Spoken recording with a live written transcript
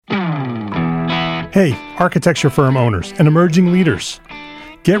Hey, architecture firm owners and emerging leaders.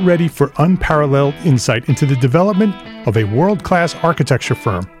 Get ready for unparalleled insight into the development of a world-class architecture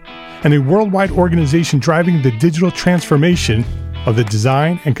firm and a worldwide organization driving the digital transformation of the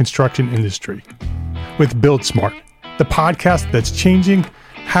design and construction industry. With Build Smart, the podcast that's changing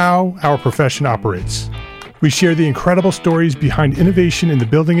how our profession operates. We share the incredible stories behind innovation in the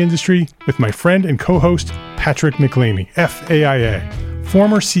building industry with my friend and co-host, Patrick McLaney, FAIA,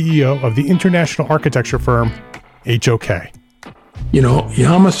 former CEO of the international architecture firm, HOK. You know,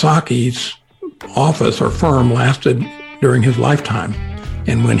 Yamasaki's office or firm lasted during his lifetime.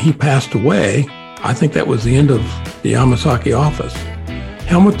 And when he passed away, I think that was the end of the Yamasaki office.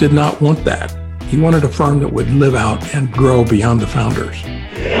 Helmut did not want that. He wanted a firm that would live out and grow beyond the founders.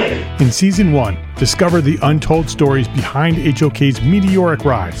 In Season 1, discover the untold stories behind HOK's meteoric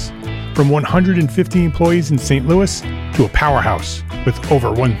rise, from 150 employees in St. Louis to a powerhouse with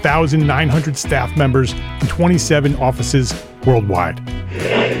over 1,900 staff members and 27 offices worldwide.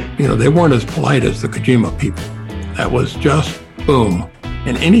 You know, they weren't as polite as the Kojima people. That was just boom.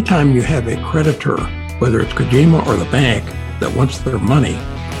 And anytime you have a creditor, whether it's Kojima or the bank, that wants their money,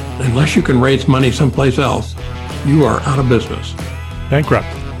 unless you can raise money someplace else, you are out of business. Bankrupt.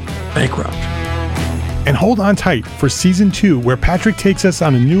 And hold on tight for Season 2, where Patrick takes us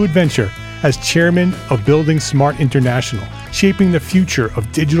on a new adventure as chairman of Building Smart International, shaping the future of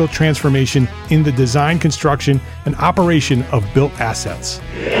digital transformation in the design, construction, and operation of built assets.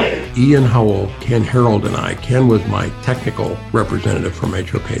 Ian Howell, Ken Harold, and I, Ken was my technical representative from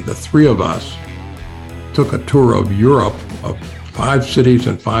HOK. The three of us took a tour of Europe of 5 cities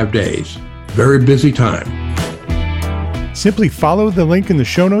in 5 days. Very busy time. Simply follow the link in the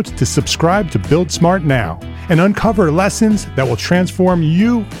show notes to subscribe to Build Smart now and uncover lessons that will transform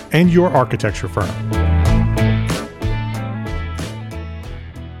you and your architecture firm.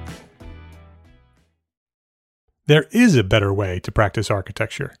 There is a better way to practice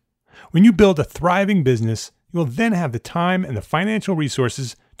architecture. When you build a thriving business, you will then have the time and the financial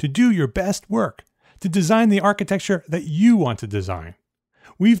resources to do your best work, to design the architecture that you want to design.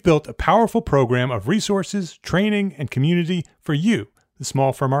 We've built a powerful program of resources, training, and community for you, the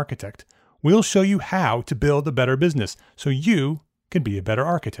small firm architect. We'll show you how to build a better business so you can be a better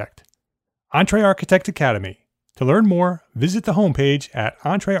architect. EntreArchitect Academy. To learn more, visit the homepage at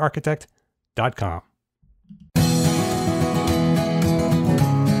entrearchitect.com.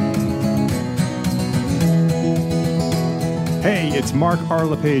 Hey, it's Mark R.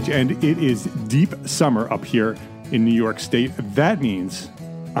 LePage, and it is deep summer up here in New York State. That means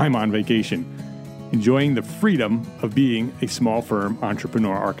I'm on vacation, enjoying the freedom of being a small firm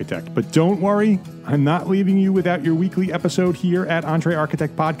entrepreneur architect. But don't worry, I'm not leaving you without your weekly episode here at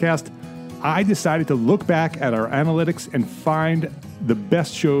EntreArchitect Podcast. I decided to look back at our analytics and find the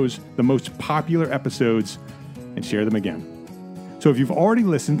best shows, the most popular episodes, and share them again. So if you've already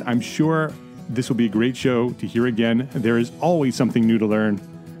listened, I'm sure this will be a great show to hear again. There is always something new to learn.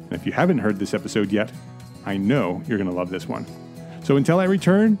 And if you haven't heard this episode yet, I know you're going to love this one. So until I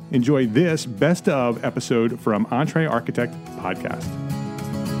return, enjoy this best of episode from EntreArchitect Podcast.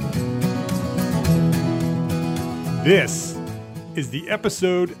 This is the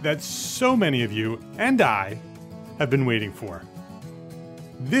episode that so many of you and I have been waiting for.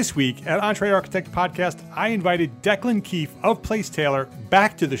 This week at EntreArchitect Podcast, I invited Declan Keefe of Place Taylor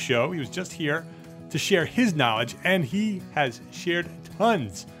back to the show. He was just here to share his knowledge, and he has shared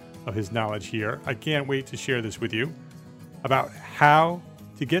tons of his knowledge here. I can't wait to share this with you about how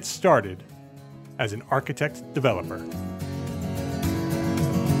to get started as an architect developer.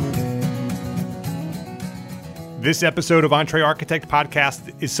 This episode of EntreArchitect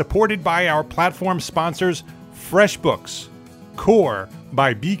Podcast is supported by our platform sponsors, FreshBooks, Core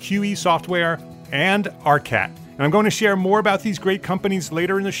by BQE Software, and ARCAT. And I'm going to share more about these great companies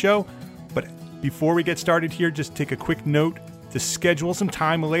later in the show. But before we get started here, just take a quick note to schedule some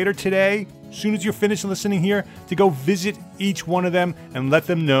time later today, as soon as you're finished listening here, to go visit each one of them and let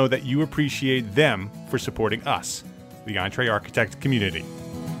them know that you appreciate them for supporting us, the EntreArchitect community.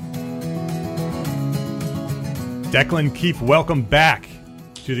 Declan Keefe, welcome back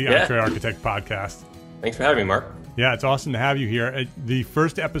to the EntreArchitect Podcast. Thanks for having me, Mark. Yeah, it's awesome to have you here. The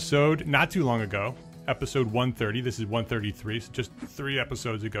first episode, not too long ago, episode 130, this is 133, so just 3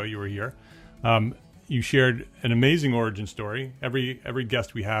 episodes ago you were here. You shared an amazing origin story. Every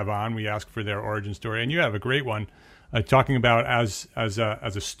guest we have on, we ask for their origin story, and you have a great one, talking about as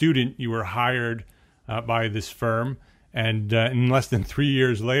a student, you were hired by this firm, and in less than 3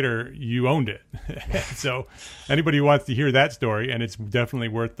 years later, you owned it. So anybody who wants to hear that story, and it's definitely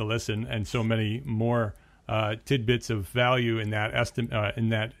worth the listen, and so many more tidbits of value in that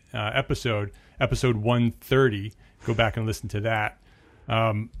episode 130. Go back and listen to that.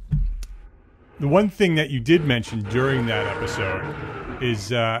 The one thing that you did mention during that episode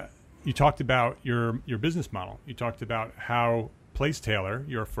is you talked about your business model. You talked about how Placetailor,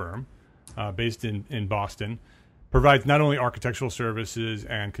 your firm based in Boston, provides not only architectural services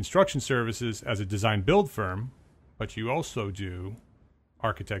and construction services as a design build firm, but you also do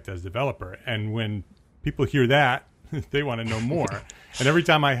architect as developer. And when people hear that, they want to know more. And every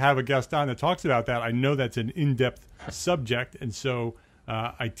time I have a guest on that talks about that, I know that's an in-depth subject. And so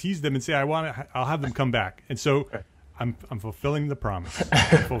I tease them and say, I'll have them come back. And so I'm fulfilling the promise.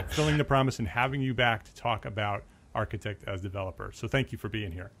 I'm fulfilling the promise and having you back to talk about architect as developer. So thank you for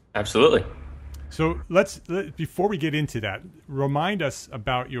being here. Absolutely. So before we get into that, remind us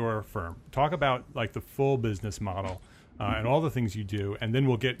about your firm. Talk about like the full business model and all the things you do, and then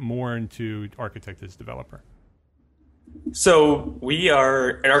we'll get more into architect as developer. So we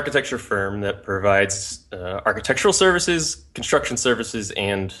are an architecture firm that provides architectural services, construction services,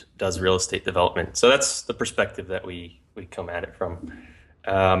 and does real estate development. So that's the perspective that we come at it from.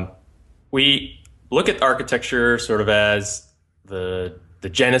 We look at architecture sort of as the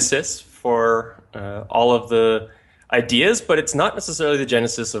genesis for all of the ideas, but it's not necessarily the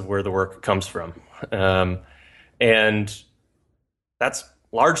genesis of where the work comes from. And that's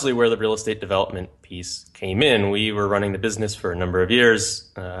largely where the real estate development piece came in. We were running the business for a number of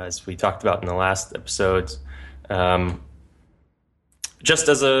years, as we talked about in the last episodes, just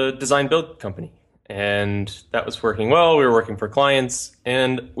as a design build company. And that was working well. We were working for clients,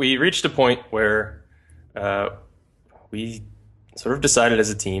 and we reached a point where we sort of decided as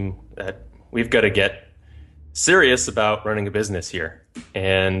a team that we've got to get serious about running a business here.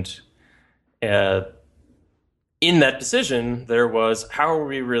 And in that decision, there was, how are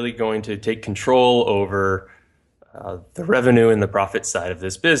we really going to take control over the revenue and the profit side of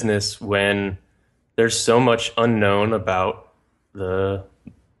this business when there's so much unknown about the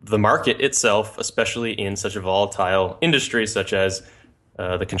market itself, especially in such a volatile industry such as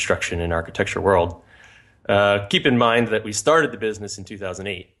the construction and architecture world. Keep in mind that we started the business in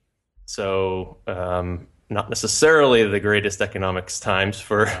 2008. So not necessarily the greatest economics times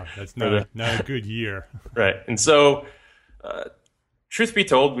for... No, that's not a good year. Right. And so, truth be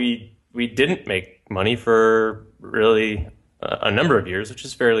told, we didn't make money for really a number of years, which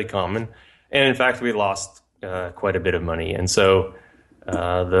is fairly common. And in fact, we lost quite a bit of money. And so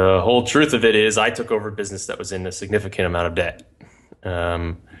the whole truth of it is I took over a business that was in a significant amount of debt.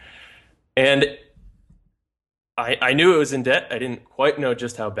 And I knew it was in debt. I didn't quite know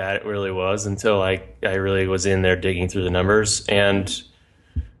just how bad it really was until I really was in there digging through the numbers and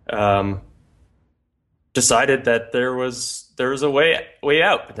decided that there was a way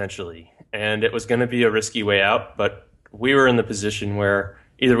out potentially, and it was going to be a risky way out. But we were in the position where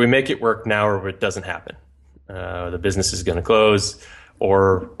either we make it work now or it doesn't happen. The business is going to close,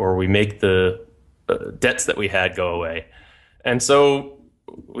 or we make the debts that we had go away, and so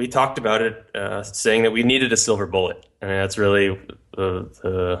we talked about it, saying that we needed a silver bullet. I mean, that's really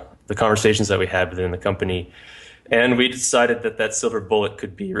the conversations that we had within the company. And we decided that silver bullet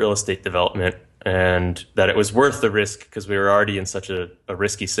could be real estate development, and that it was worth the risk because we were already in such a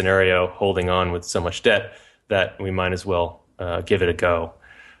risky scenario holding on with so much debt that we might as well give it a go.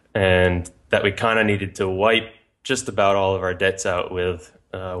 And that we kind of needed to wipe just about all of our debts out with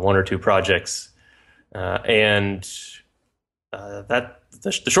one or two projects.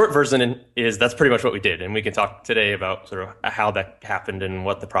 The short version is that's pretty much what we did. And we can talk today about sort of how that happened and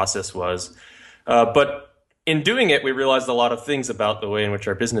what the process was. But in doing it, we realized a lot of things about the way in which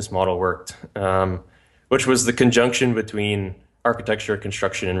our business model worked, which was the conjunction between architecture,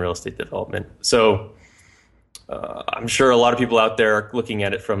 construction, and real estate development. So I'm sure a lot of people out there are looking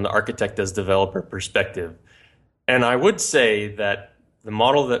at it from the architect as developer perspective. And I would say that the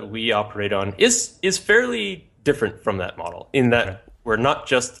model that we operate on is fairly different from that model in that we're not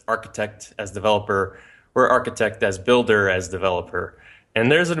just architect as developer, we're architect as builder as developer.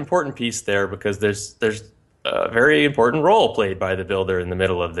 And there's an important piece there because there's a very important role played by the builder in the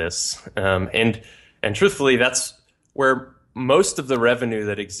middle of this. And truthfully, that's where most of the revenue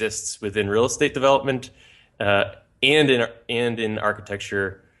that exists within real estate development and in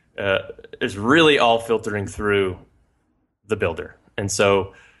architecture is really all filtering through the builder. And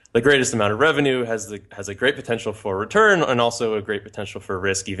so the greatest amount of revenue has a great potential for return and also a great potential for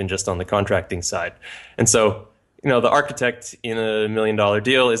risk, even just on the contracting side. And so, the architect in $1 million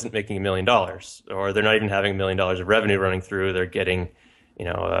deal isn't making $1 million, or they're not even having $1 million of revenue running through. They're getting,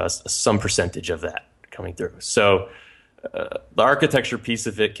 some percentage of that coming through. So the architecture piece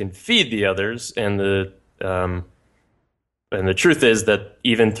of it can feed the others, and the And the truth is that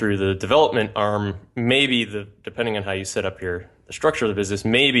even through the development arm, maybe depending on how you set up the structure of the business,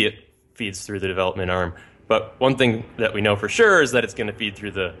 maybe it feeds through the development arm. But one thing that we know for sure is that it's going to feed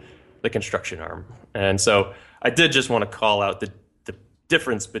through the construction arm. And so I did just want to call out the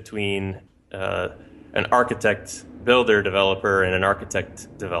difference between an architect builder developer and an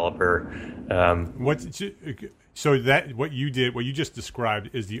architect developer. What you just described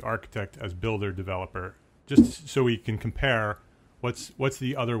is the architect as builder developer. Just so we can compare, what's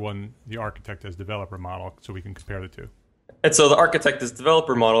the other one, the architect as developer model, so we can compare the two. And so the architect as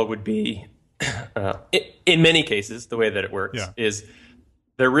developer model would be, in many cases, the way that it works is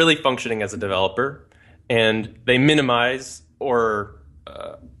they're really functioning as a developer, and they minimize or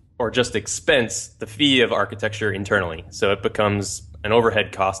just expense the fee of architecture internally. So it becomes an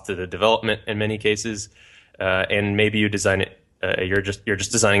overhead cost to the development in many cases, and maybe you design it. You're just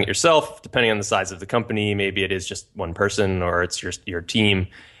designing it yourself, depending on the size of the company. Maybe it is just one person, or it's your team,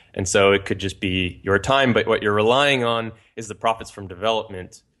 and so it could just be your time. But what you're relying on is the profits from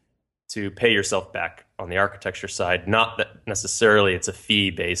development to pay yourself back on the architecture side. Not that necessarily it's a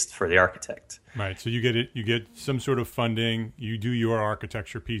fee based for the architect. Right. So you get some sort of funding. You do your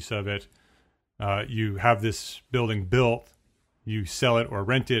architecture piece of it. You have this building built. You sell it or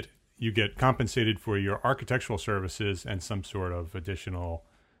rent it. You get compensated for your architectural services and some sort of additional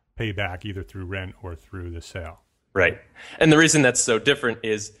payback, either through rent or through the sale. Right. And the reason that's so different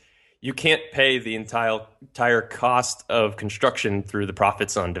is you can't pay the entire cost of construction through the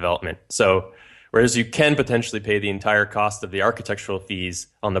profits on development. So whereas you can potentially pay the entire cost of the architectural fees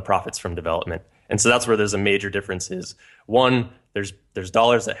on the profits from development. And so that's where there's a major difference is, one, there's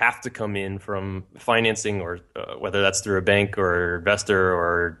dollars that have to come in from financing, or whether that's through a bank or investor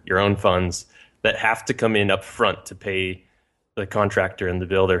or your own funds, that have to come in up front to pay the contractor and the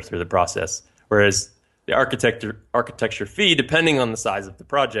builder through the process. Whereas the architecture fee, depending on the size of the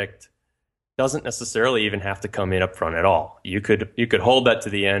project, doesn't necessarily even have to come in up front at all. You could hold that to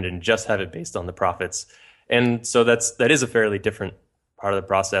the end and just have it based on the profits. And so that is a fairly different part of the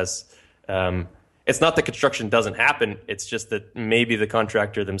process. It's not that construction doesn't happen. It's just that maybe the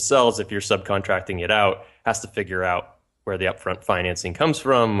contractor themselves, if you're subcontracting it out, has to figure out where the upfront financing comes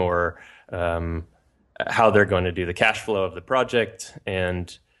from, or how they're going to do the cash flow of the project.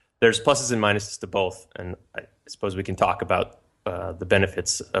 And there's pluses and minuses to both. And I suppose we can talk about the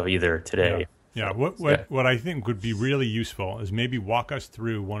benefits of either today. Yeah. What I think would be really useful is maybe walk us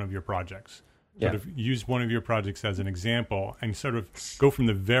through one of your projects. Sort of use one of your projects as an example and sort of go from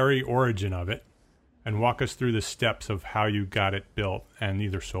the very origin of it and walk us through the steps of how you got it built and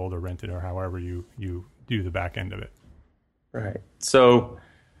either sold or rented, or however you do the back end of it. Right. So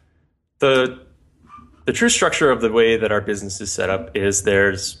the true structure of the way that our business is set up is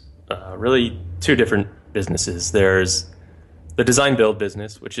there's really two different businesses. There's the design build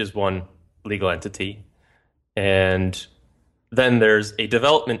business, which is one legal entity. And then there's a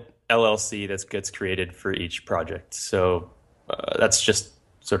development LLC that gets created for each project. So that's just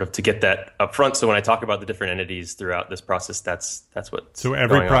sort of to get that up front. So when I talk about the different entities throughout this process, that's what. So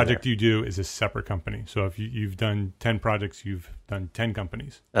every project you do is a separate company. So if you've done 10 projects, you've done 10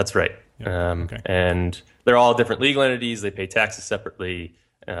 companies. That's right. Yeah. Okay. And they're all different legal entities. They pay taxes separately.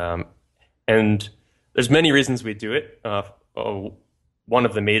 And there's many reasons we do it. One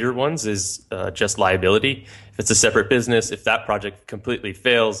of the major ones is just liability. If it's a separate business, if that project completely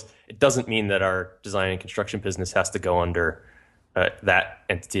fails, it doesn't mean that our design and construction business has to go under. That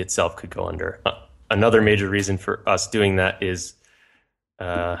entity itself could go under. Another major reason for us doing that is,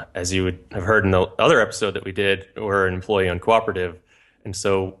 as you would have heard in the other episode that we did, we're an employee-owned cooperative. And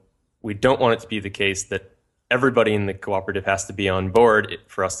so we don't want it to be the case that everybody in the cooperative has to be on board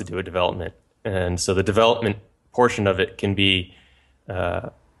for us to do a development. And so the development portion of it can be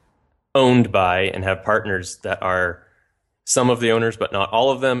owned by and have partners that are some of the owners, but not all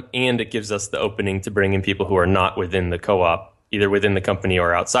of them. And it gives us the opening to bring in people who are not within the co-op, either within the company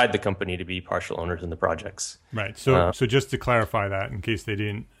or outside the company, to be partial owners in the projects. Right. So just to clarify that, in case they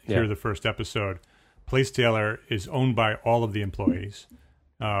didn't hear the first episode, Place Taylor is owned by all of the employees.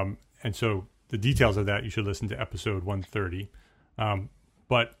 And so the details of that, you should listen to episode 130.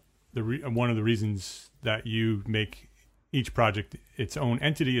 But one of the reasons that you make each project its own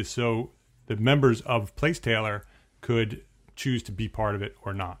entity is so the members of Place Taylor could choose to be part of it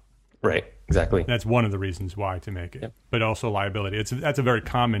or not. Right, exactly. That's one of the reasons why to make it, but also liability. That's a very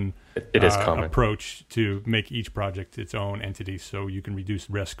common, common approach to make each project its own entity, so you can reduce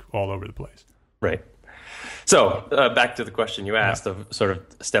risk all over the place. Right. So back to the question you asked of sort of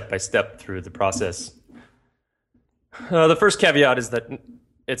step by step through the process. The first caveat is that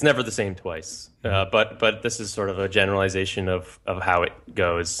it's never the same twice. But this is sort of a generalization of how it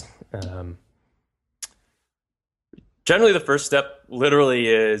goes. Generally, the first step literally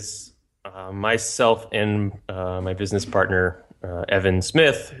is myself and my business partner, Evan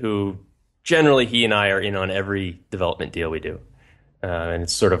Smith, who generally he and I are in on every development deal we do. And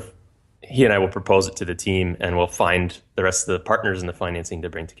it's sort of, he and I will propose it to the team and we'll find the rest of the partners and the financing to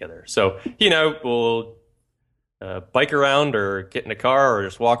bring together. So he and I will bike around or get in a car or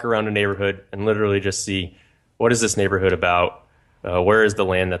just walk around a neighborhood and literally just see, what is this neighborhood about? Where is the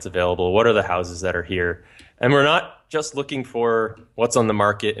land that's available? What are the houses that are here? And we're not just looking for what's on the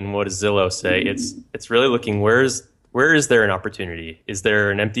market and what does Zillow say. It's really looking, where is there an opportunity? Is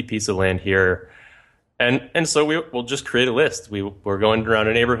there an empty piece of land here? And so we'll just create a list. We're going around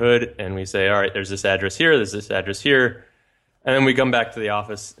a neighborhood and we say, all right, there's this address here, there's this address here. And then we come back to the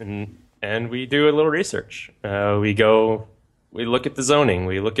office and we do a little research. We look at the zoning.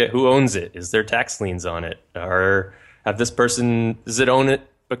 We look at who owns it. Is there tax liens on it? Or does it own it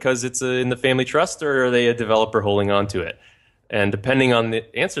because it's in the family trust, or are they a developer holding on to it? And depending on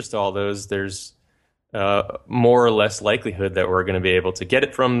the answers to all those, there's more or less likelihood that we're going to be able to get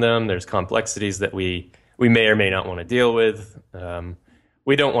it from them. There's complexities that we may or may not want to deal with.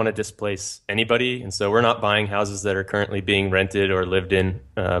 We don't want to displace anybody, and so we're not buying houses that are currently being rented or lived in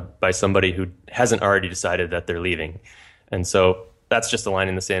by somebody who hasn't already decided that they're leaving. And so that's just a line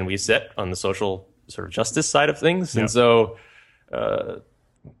in the sand we set on the social sort of justice side of things. Yep. And so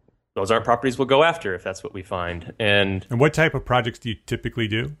those aren't properties we'll go after if that's what we find. And what type of projects do you typically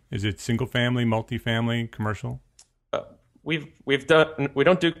do? Is it single family, multifamily, commercial? We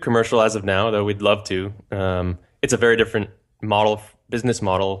don't do commercial as of now, though we'd love to. It's a very different business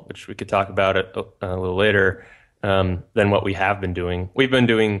model, which we could talk about a little later, than what we have been doing. We've been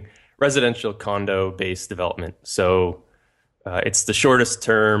doing residential condo-based development. So it's the shortest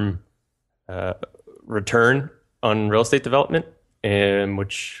term return on real estate development,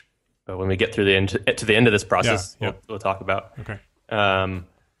 which when we get to the end of this process, we'll talk about. Okay.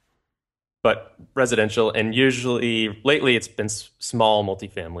 But residential, and usually lately it's been small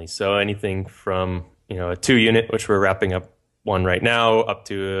multifamily. So anything from a 2-unit, which we're wrapping up one right now, up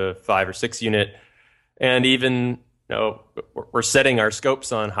to a 5 or 6 unit, and even we're setting our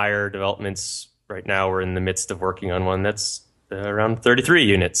scopes on higher developments. Right now, we're in the midst of working on one that's around 33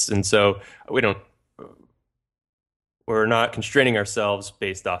 units, and so we're not constraining ourselves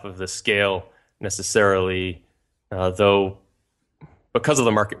based off of the scale necessarily, though. Because of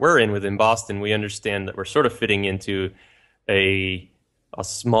the market we're in within Boston, we understand that we're sort of fitting into a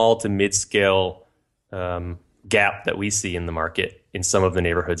small to mid-scale gap that we see in the market in some of the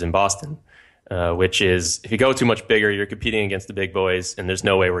neighborhoods in Boston, which is if you go too much bigger, you're competing against the big boys, and there's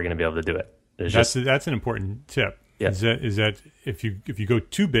no way we're going to be able to do it. That's an important tip. Yeah. Is that if you go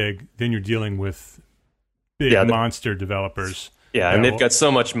too big, then you're dealing with big monster developers. Yeah, and they've got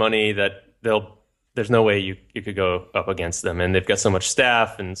so much money that there's no way you could go up against them, and they've got so much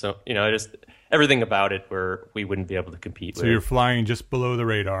staff, and so just everything about it where we wouldn't be able to compete. So you're flying just below the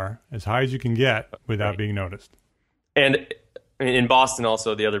radar, as high as you can get without being noticed. And in Boston,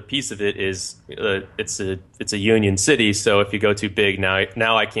 also the other piece of it is it's a union city. So if you go too big,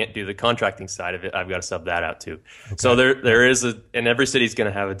 now I can't do the contracting side of it. I've got to sub that out too. Okay. So there is and every city's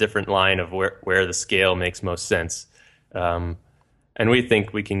going to have a different line of where the scale makes most sense, and we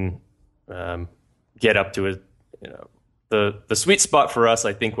think we can. Get up to the sweet spot for us.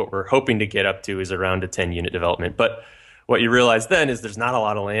 I think what we're hoping to get up to is around a 10-unit development. But what you realize then is there's not a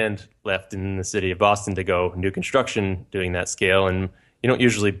lot of land left in the city of Boston to go new construction doing that scale, and you don't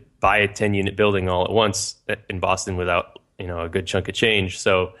usually buy a 10-unit building all at once in Boston without a good chunk of change.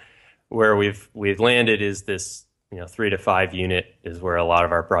 So where we've landed is this 3 to 5 unit is where a lot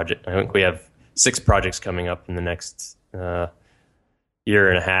of our project. I think we have 6 projects coming up in the next year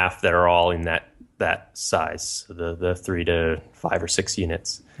and a half that are all in that size, so the 3 to 5 or 6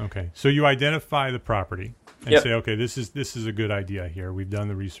 units. Okay, so you identify the property and say, okay, this is a good idea here. We've done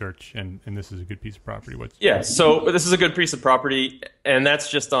the research, and this is a good piece of property. So this is a good piece of property, and that's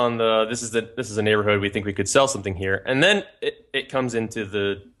just on this is a neighborhood we think we could sell something here, and then it comes into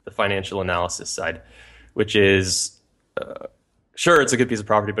the financial analysis side, which is sure it's a good piece of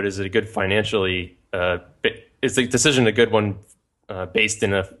property, but is it a good financially? Is the decision a good one based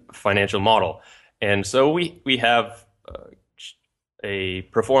in a financial model? And so we have a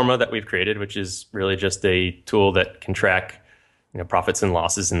pro forma that we've created, which is really just a tool that can track profits and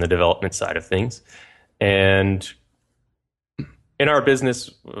losses in the development side of things. And in our business,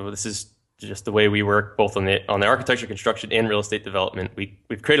 this is just the way we work, both on the architecture, construction, and real estate development.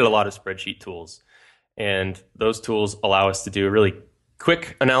 We've created a lot of spreadsheet tools, and those tools allow us to do a really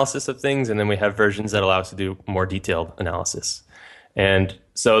quick analysis of things, and then we have versions that allow us to do more detailed analysis. And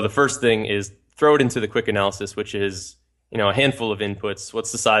so the first thing is throw it into the quick analysis, which is, a handful of inputs.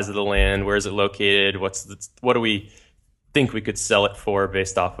 What's the size of the land? Where is it located? What do we think we could sell it for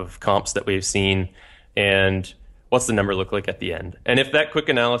based off of comps that we've seen? And what's the number look like at the end? And if that quick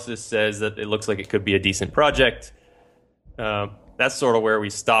analysis says that it looks like it could be a decent project, that's sort of where we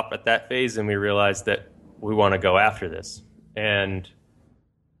stop at that phase, and we realize that we want to go after this. And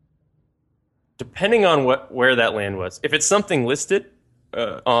depending on where that land was, if it's something listed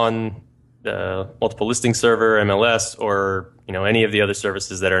on the multiple listing server, MLS, or any of the other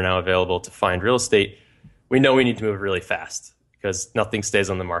services that are now available to find real estate, we know we need to move really fast because nothing stays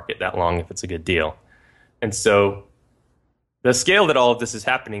on the market that long if it's a good deal. And so the scale that all of this is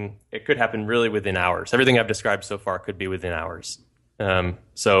happening, it could happen really within hours. Everything I've described so far could be within hours.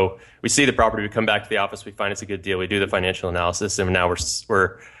 So we see the property, we come back to the office, we find it's a good deal, we do the financial analysis, and now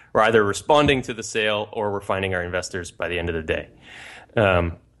we're either responding to the sale or we're finding our investors by the end of the day.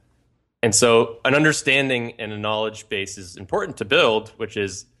 And so an understanding and a knowledge base is important to build, which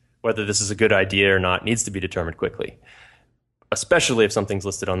is whether this is a good idea or not needs to be determined quickly, especially if something's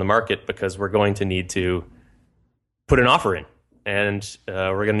listed on the market, because we're going to need to put an offer in, and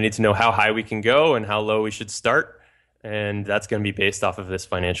we're going to need to know how high we can go and how low we should start. And that's going to be based off of this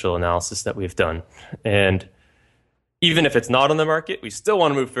financial analysis that we've done. And even if it's not on the market, we still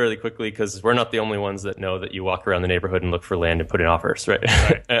want to move fairly quickly because we're not the only ones that know that you walk around the neighborhood and look for land and put in offers, right?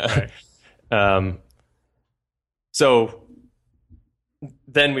 Right. So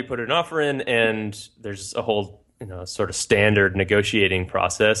then we put an offer in, and there's a whole sort of standard negotiating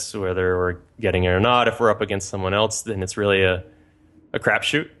process, whether we're getting it or not. If we're up against someone else, then it's really a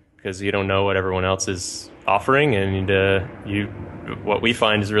crapshoot because you don't know what everyone else is offering, and what we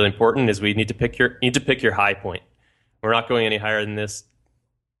find is really important is we need to pick your high point. We're not going any higher than this.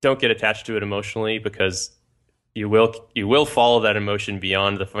 Don't get attached to it emotionally, because you will follow that emotion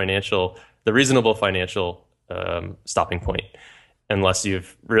beyond the reasonable financial stopping point, unless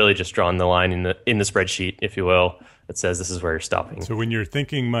you've really just drawn the line in the spreadsheet, if you will, that says this is where you're stopping. So when you're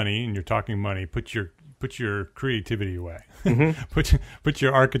thinking money and you're talking money, put your creativity away. Mm-hmm. put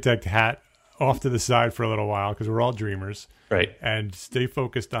your architect hat off to the side for a little while, because we're all dreamers, right? And stay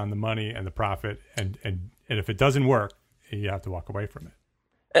focused on the money and the profit. And if it doesn't work, you have to walk away from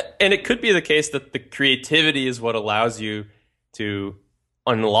it. And it could be the case that the creativity is what allows you to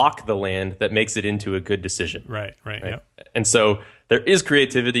unlock the land that makes it into a good decision. Right. Yep. And so there is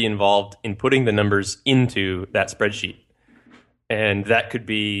creativity involved in putting the numbers into that spreadsheet. And that could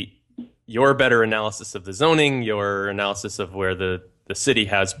be your better analysis of the zoning, your analysis of where the city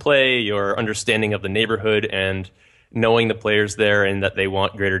has play, your understanding of the neighborhood and knowing the players there and that they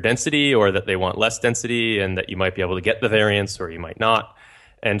want greater density or that they want less density and that you might be able to get the variance or you might not.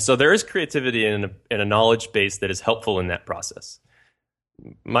 And so there is creativity in a knowledge base that is helpful in that process.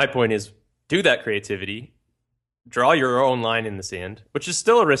 My point is, do that creativity, draw your own line in the sand, which is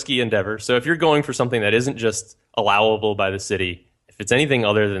still a risky endeavor. So if you're going for something that isn't just allowable by the city, if it's anything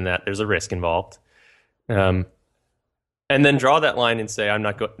other than that, there's a risk involved. And then draw that line and say, I'm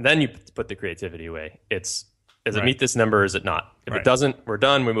not going. Then you put the creativity away. Does it meet this number or is it not? If it doesn't, we're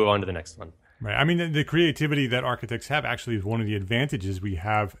done. We move on to the next one. Right. I mean, the creativity that architects have actually is one of the advantages we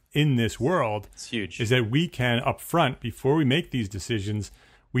have in this world. It's huge. Is that we can, up front, before we make these decisions,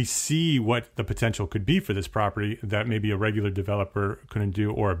 we see what the potential could be for this property that maybe a regular developer couldn't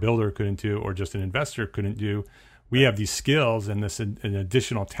do, or a builder couldn't do, or just an investor couldn't do. We have these skills and an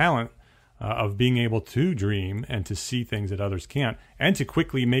additional talent of being able to dream and to see things that others can't, and to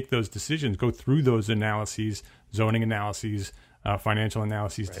quickly make those decisions, go through those analyses, zoning analyses, financial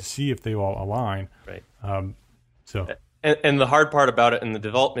analyses, to see if they all align. Right. And the hard part about it in the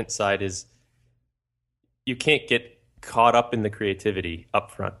development side is you can't get caught up in the creativity up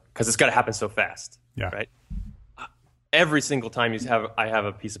front because it's got to happen so fast. Yeah. Right. Every single time I have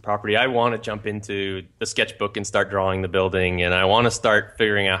a piece of property, I want to jump into the sketchbook and start drawing the building, and I want to start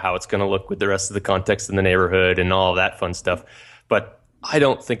figuring out how it's going to look with the rest of the context in the neighborhood and all of that fun stuff. But I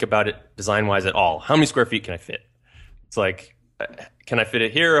don't think about it design-wise at all. How many square feet can I fit? It's like, can I fit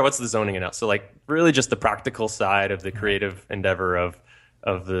it here? Or what's the zoning enough? So like really just the practical side of the creative endeavor of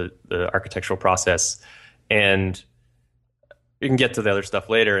the architectural process. And you can get to the other stuff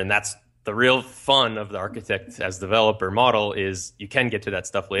later, and that's the real fun of the architect as developer model is you can get to that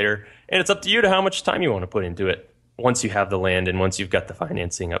stuff later, and it's up to you to how much time you want to put into it once you have the land and once you've got the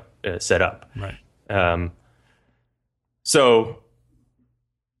financing set up. Right. So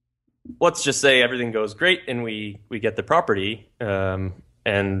let's just say everything goes great and we get the property or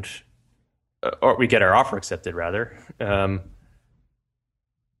we get our offer accepted rather.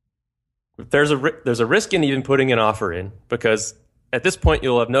 there's a risk in even putting an offer in, because at this point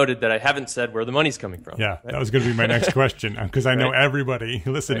you'll have noted that I haven't said where the money's coming from. Yeah, right? That was going to be my next question, because I know everybody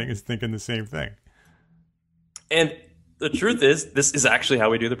listening is thinking the same thing. And the truth is, this is actually how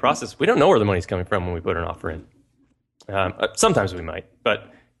we do the process. We don't know where the money's coming from when we put an offer in. Sometimes we might,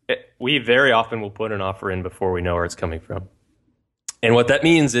 but we very often will put an offer in before we know where it's coming from. And what that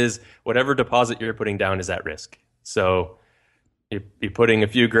means is whatever deposit you're putting down is at risk. So you're putting a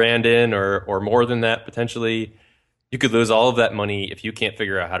few grand in or more than that potentially. You could lose all of that money if you can't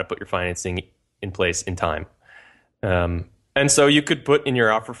figure out how to put your financing in place in time. And so you could put in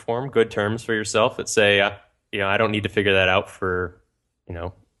your offer form good terms for yourself that say, I don't need to figure that out for,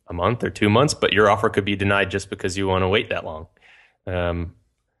 a month or 2 months, but your offer could be denied just because you want to wait that long.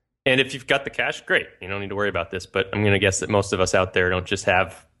 And if you've got the cash, great. You don't need to worry about this. But I'm going to guess that most of us out there don't just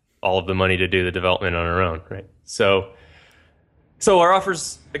have all of the money to do the development on our own, right? So our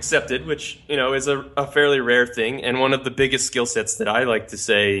offer's accepted, which, is a fairly rare thing. And one of the biggest skill sets that I like to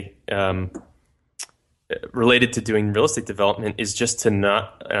say related to doing real estate development is just to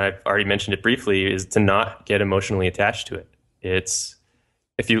not, and I've already mentioned it briefly, is to not get emotionally attached to it. It's,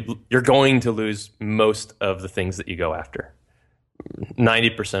 you're going to lose most of the things that you go after.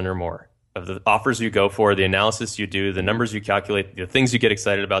 90% or more of the offers you go for, the analysis you do, the numbers you calculate, the things you get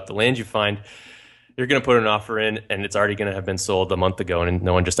excited about, the land you find, you're going to put an offer in and it's already going to have been sold a month ago and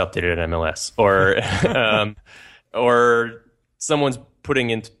no one just updated it at MLS. Or someone's putting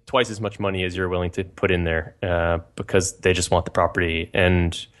in twice as much money as you're willing to put in there because they just want the property.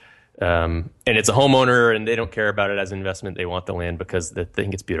 And it's a homeowner and they don't care about it as an investment. They want the land because they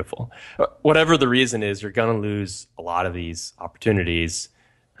think it's beautiful. Whatever the reason is, you're going to lose a lot of these opportunities,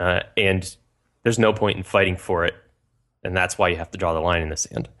 and there's no point in fighting for it. And that's why you have to draw the line in the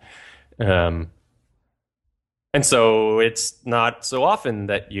sand. And so it's not so often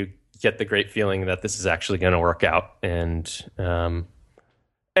that you get the great feeling that this is actually going to work out. And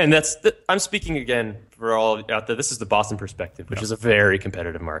that's I'm speaking again for all out there. This is the Boston perspective, which is a very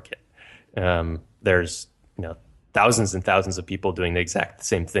competitive market. There's thousands and thousands of people doing the exact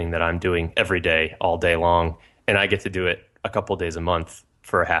same thing that I'm doing every day, all day long, and I get to do it a couple days a month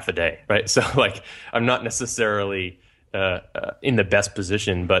for a half a day, right? So I'm not necessarily in the best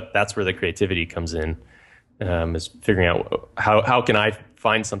position, but that's where the creativity comes in, is figuring out how can I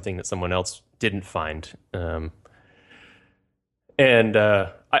find something that someone else didn't find. I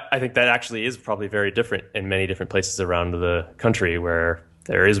think that actually is probably very different in many different places around the country where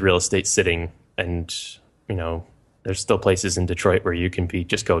there is real estate sitting, and there's still places in Detroit where you can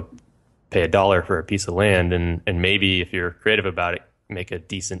just go pay $1 for a piece of land, and maybe if you're creative about it, make a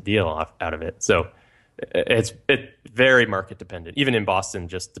decent deal out of it. So it's very market dependent. Even in Boston,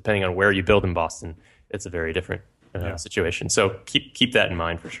 just depending on where you build in Boston, it's a very different situation. So keep that in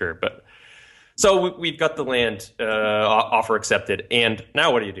mind for sure. But so we've got the land offer accepted, and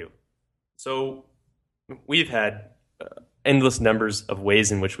now what do you do? So we've had endless numbers of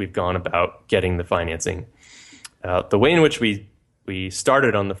ways in which we've gone about getting the financing. The way in which we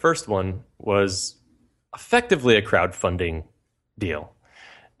started on the first one was effectively a crowdfunding deal.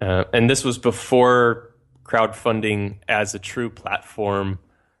 And this was before crowdfunding as a true platform,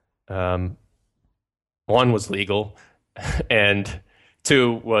 one, was legal, and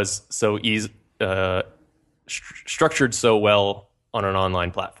two, was so easy, structured so well on an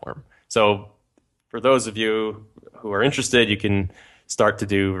online platform. So for those of you who are interested, you can start to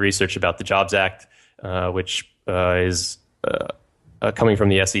do research about the Jobs Act, which is coming from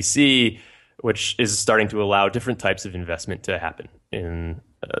the SEC, which is starting to allow different types of investment to happen in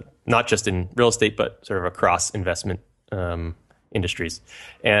not just in real estate, but sort of across investment industries.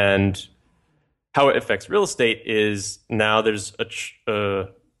 And how it affects real estate is now there's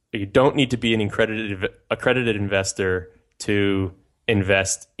you don't need to be an accredited investor to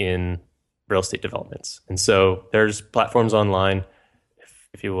invest in real estate developments. And so there's platforms online.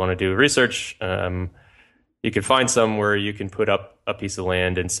 If you want to do research, you can find some where you can put up a piece of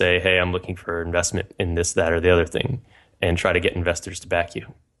land and say, hey, I'm looking for investment in this, that, or the other thing, and try to get investors to back you.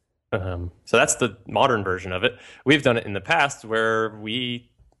 So that's the modern version of it. We've done it in the past where we've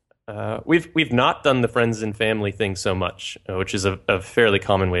not done the friends and family thing so much, which is a fairly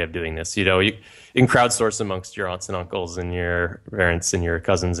common way of doing this. You can crowdsource amongst your aunts and uncles and your parents and your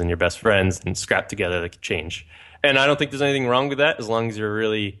cousins and your best friends and scrap together the change. And I don't think there's anything wrong with that as long as you're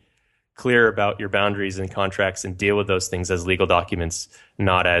really clear about your boundaries and contracts and deal with those things as legal documents,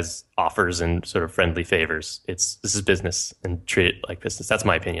 not as offers and sort of friendly favors. This is business, and treat it like business. That's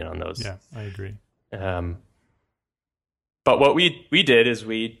my opinion on those. Yeah, I agree. But what we did is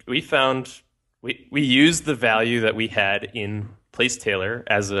we found we used the value that we had in Placetailor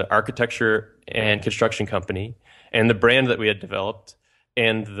as an architecture and construction company, and the brand that we had developed,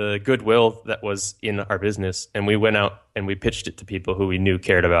 and the goodwill that was in our business. And we went out and we pitched it to people who we knew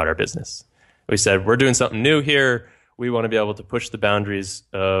cared about our business. We said, we're doing something new here. We want to be able to push the boundaries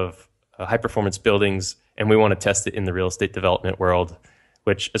of high-performance buildings, and we want to test it in the real estate development world,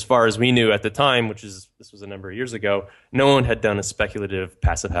 which, as far as we knew at the time, this was a number of years ago, no one had done a speculative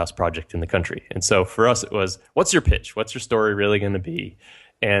passive house project in the country. And so for us, it was, what's your pitch? What's your story really going to be?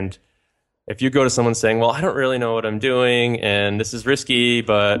 And if you go to someone saying, well, I don't really know what I'm doing, and this is risky,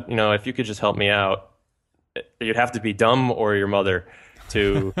 but if you could just help me out, you'd have to be dumb or your mother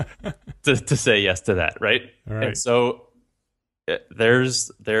to to say yes to that, right? Right. And so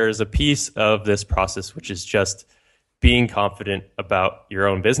there's a piece of this process which is just being confident about your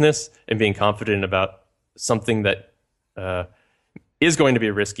own business and being confident about something that is going to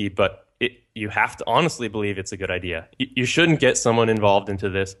be risky, but you have to honestly believe it's a good idea. You shouldn't get someone involved into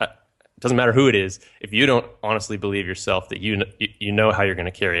this. It doesn't matter who it is, if you don't honestly believe yourself that you know how you're going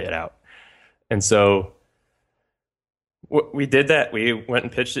to carry it out. And so we did that. We went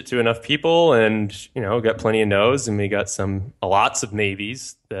and pitched it to enough people, and got plenty of no's, and we got lots of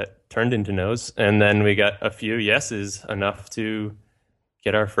maybes that turned into no's, and then we got a few yeses, enough to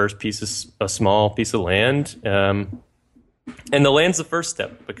get our first a small piece of land. And the land's the first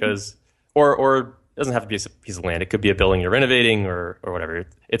step, because or it doesn't have to be a piece of land. It could be a building you're renovating or whatever.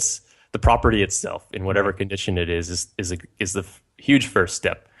 It's the property itself, in whatever condition it is the huge first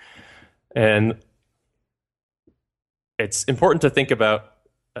step. And it's important to think about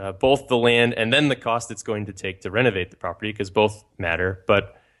both the land and then the cost it's going to take to renovate the property, because both matter.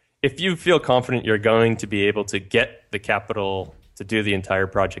 But if you feel confident you're going to be able to get the capital to do the entire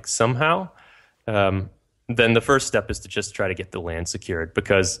project somehow, then the first step is to just try to get the land secured,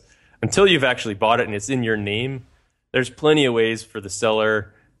 because until you've actually bought it and it's in your name, there's plenty of ways for the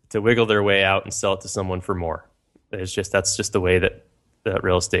seller to wiggle their way out and sell it to someone for more. That's just the way that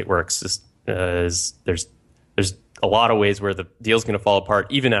real estate works. There's a lot of ways where the deal's going to fall apart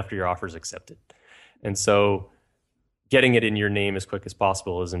even after your offer is accepted. And so getting it in your name as quick as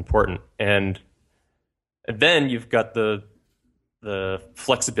possible is important. And then you've got the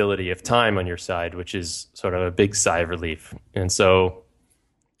flexibility of time on your side, which is sort of a big sigh of relief. And so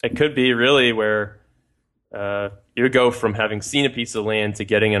it could be really where you go from having seen a piece of land to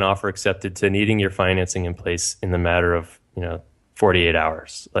getting an offer accepted to needing your financing in place in the matter of 48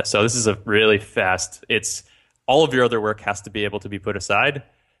 hours. So this is a really fast. It's all of your other work has to be able to be put aside.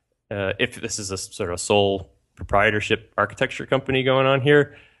 If this is a sort of sole proprietorship architecture company going on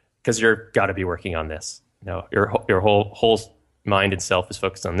here, because you're got to be working on this. Your whole mind and self is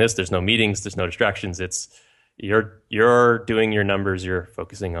focused on this. There's no meetings. There's no distractions. It's you're doing your numbers. You're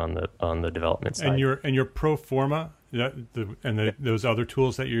focusing on the development side. And your pro forma those other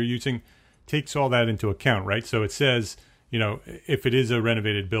tools that you're using takes all that into account, right? So it says, if it is a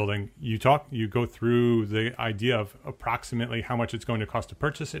renovated building, you go through the idea of approximately how much it's going to cost to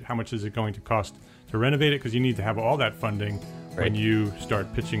purchase it, how much is it going to cost to renovate it, because you need to have all that funding when you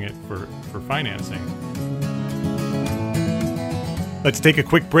start pitching it for financing. Let's take a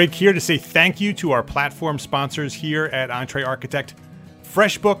quick break here to say thank you to our platform sponsors here at Entre Architect: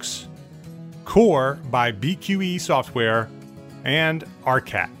 FreshBooks, Core by BQE Software, and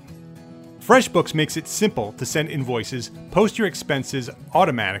ARCAT. FreshBooks makes it simple to send invoices, post your expenses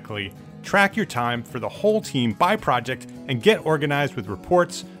automatically, track your time for the whole team by project, and get organized with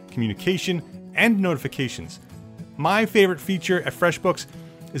reports, communication, and notifications. My favorite feature at FreshBooks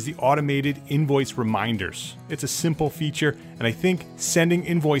is the automated invoice reminders. It's a simple feature, and I think sending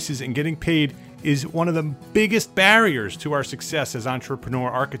invoices and getting paid is one of the biggest barriers to our success as entrepreneur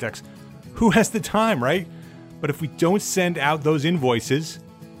architects. Who has the time, right? But if we don't send out those invoices,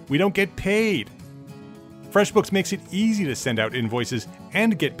 we don't get paid. FreshBooks makes it easy to send out invoices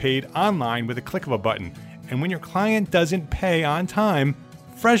and get paid online with a click of a button. And when your client doesn't pay on time,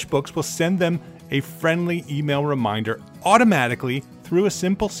 FreshBooks will send them a friendly email reminder automatically through a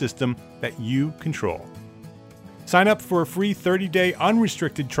simple system that you control. Sign up for a free 30-day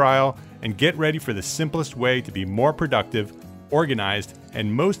unrestricted trial and get ready for the simplest way to be more productive, organized,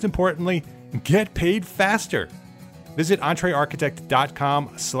 and most importantly, get paid faster. Visit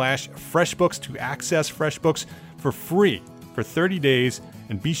entrearchitect.com/FreshBooks to access FreshBooks for free for 30 days,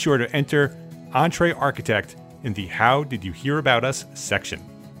 and be sure to enter Entre Architect in the How Did You Hear About Us section.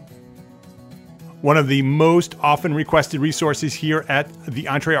 One of the most often requested resources here at the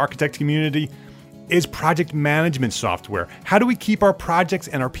Entre Architect community is project management software. How do we keep our projects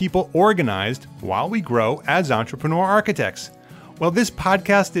and our people organized while we grow as entrepreneur architects? Well, this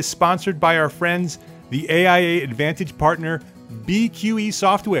podcast is sponsored by our friends, the AIA Advantage partner, BQE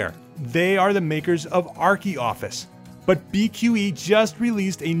Software. They are the makers of ArchiOffice. But BQE just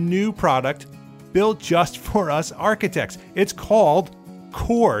released a new product built just for us architects. It's called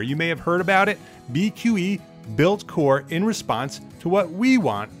Core. You may have heard about it. BQE built Core in response to what we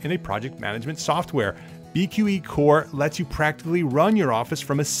want in a project management software. BQE Core lets you practically run your office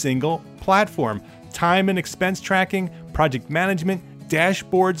from a single platform. Time and expense tracking, project management,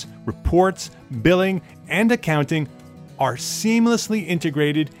 dashboards, reports, billing, and accounting are seamlessly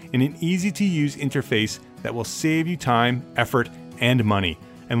integrated in an easy-to-use interface that will save you time, effort, and money.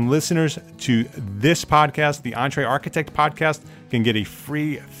 And listeners to this podcast, the Entre Architect podcast, can get a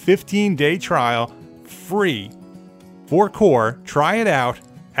free 15-day trial, free for Core. Try it out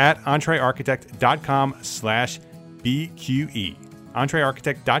at entrearchitect.com/BQE.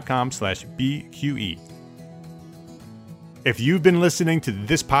 entrearchitect.com/BQE. If you've been listening to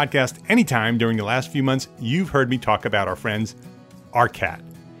this podcast anytime during the last few months, you've heard me talk about our friends, ARCAT.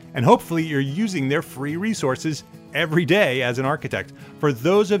 And hopefully you're using their free resources every day as an architect. For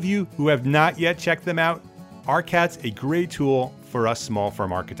those of you who have not yet checked them out, ARCAT's a great tool for us small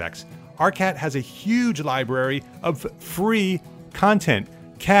firm architects. ARCAT has a huge library of free content,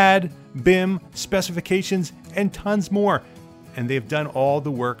 CAD, BIM, specifications, and tons more. And they've done all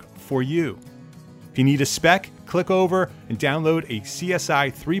the work for you. If you need a spec, click over and download a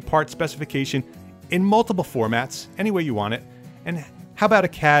CSI 3-part specification in multiple formats, any way you want it. And how about a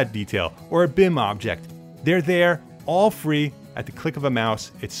CAD detail or a BIM object? They're there, all free, at the click of a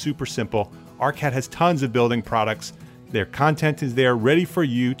mouse. It's super simple. ARCAT has tons of building products. Their content is there, ready for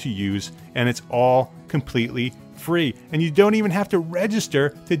you to use, and it's all completely free. And you don't even have to register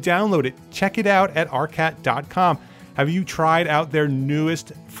to download it. Check it out at arcat.com. Have you tried out their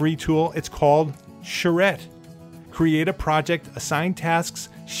newest free tool? It's called Charrette. Create a project, assign tasks,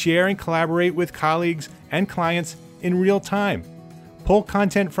 share and collaborate with colleagues and clients in real time. Pull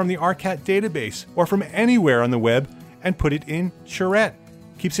content from the ARCAT database or from anywhere on the web and put it in Charrette.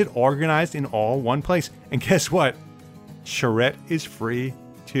 Keeps it organized in all one place. And guess what? Charrette is free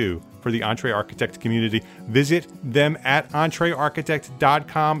too for the Entre Architect community. Visit them at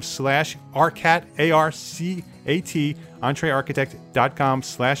entrearchitect.com/ARCAT, ARCAT,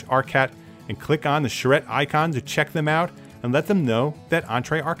 entrearchitect.com/ARCAT, and click on the Charrette icon to check them out and let them know that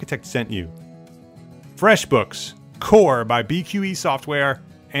Entre Architect sent you. FreshBooks, Core by BQE Software,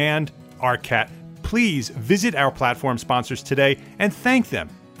 and ARCAT. Please visit our platform sponsors today and thank them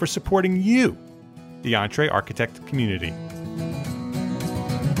for supporting you, the Entre Architect community.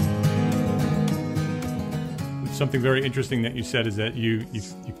 Something very interesting that you said is that you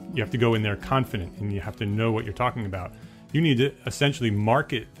have to go in there confident and you have to know what you're talking about. You need to essentially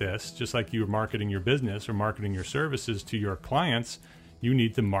market this just like you're marketing your business or marketing your services to your clients. You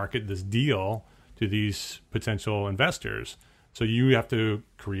need to market this deal to these potential investors. So you have to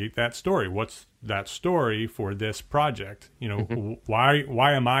create that story. What's that story for this project? You know,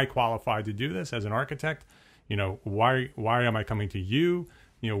 why am I qualified to do this as an architect? You know, why am I coming to you?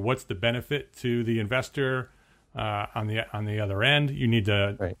 You know, what's the benefit to the investor on the other end? You need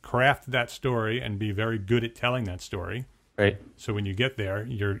to craft that story and be very good at telling that story. Right. So when you get there,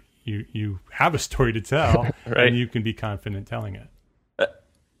 you have a story to tell, and you can be confident telling it.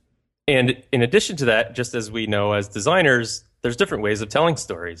 And in addition to that, just as we know as designers, there's different ways of telling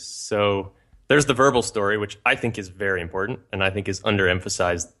stories. So there's the verbal story, which I think is very important and I think is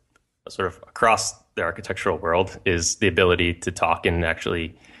underemphasized sort of across the architectural world, is the ability to talk and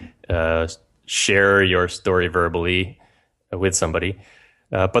actually share your story verbally with somebody.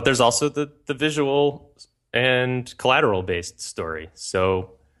 But there's also the visual and collateral-based story.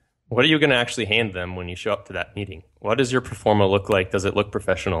 So what are you going to actually hand them when you show up to that meeting? What does your pro forma look like? Does it look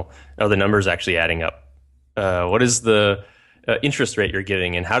professional? Are the numbers actually adding up? What is the interest rate you're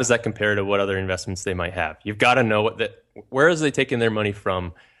giving, and how does that compare to what other investments they might have? You've got to know where is they taking their money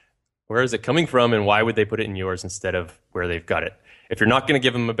from, where is it coming from, and why would they put it in yours instead of where they've got it? If you're not going to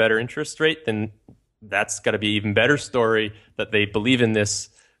give them a better interest rate, then that's got to be an even better story that they believe in this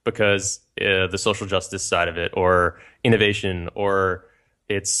because the social justice side of it, or innovation, or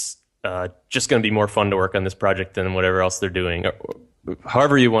it's just going to be more fun to work on this project than whatever else they're doing.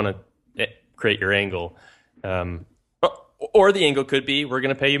 However you want to create your angle. Or the angle could be, we're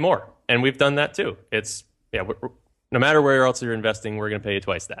going to pay you more. And we've done that too. It's, no matter where else you're investing, we're going to pay you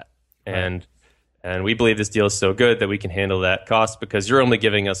twice that. And we believe this deal is so good that we can handle that cost because you're only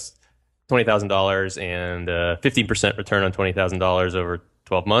giving us $20,000, and 15% return on $20,000 over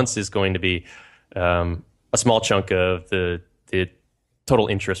 12 months is going to be a small chunk of the total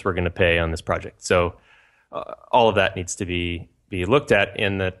interest we're going to pay on this project. So all of that needs to be looked at,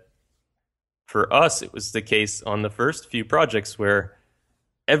 in that for us, it was the case on the first few projects where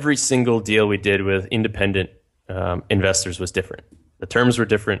every single deal we did with independent investors was different. The terms were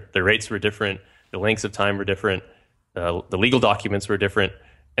different, the rates were different, the lengths of time were different, the legal documents were different.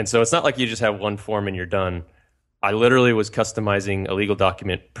 And so it's not like you just have one form and you're done. I literally was customizing a legal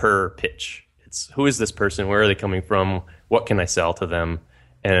document per pitch. It's who is this person? Where are they coming from? What can I sell to them?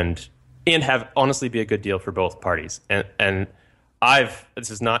 And have honestly be a good deal for both parties. And this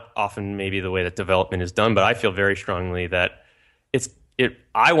is not often maybe the way that development is done, but I feel very strongly that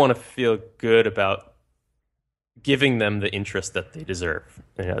I want to feel good about giving them the interest that they deserve.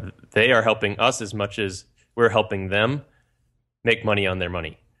 You know, they are helping us as much as we're helping them make money on their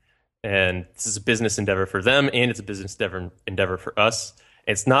money. And this is a business endeavor for them, and it's a business endeavor for us.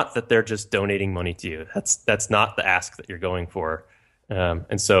 It's not that they're just donating money to you. That's not the ask that you're going for.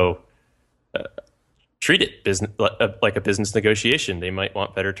 And so treat it like a business negotiation. They might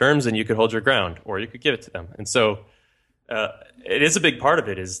want better terms, and you could hold your ground, or you could give it to them. And so it is a big part of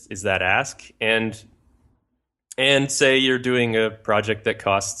it is that ask. And say you're doing a project that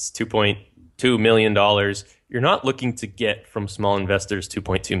costs $2.2 million, you're not looking to get from small investors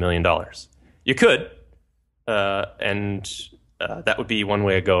 $2.2 million. You could, and that would be one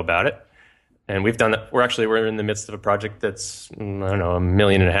way to go about it. And we've done that. We're in the midst of a project that's, I don't know, $1.5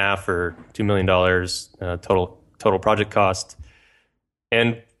 million or $2 million total project cost.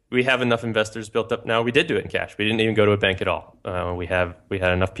 And we have enough investors built up now. We did do it in cash. We didn't even go to a bank at all. We had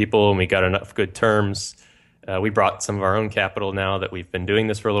enough people and we got enough good terms. We brought some of our own capital now that we've been doing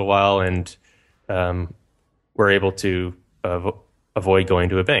this for a little while, and we're able to avoid going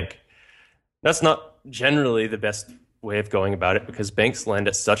to a bank. That's not generally the best way of going about it, because banks lend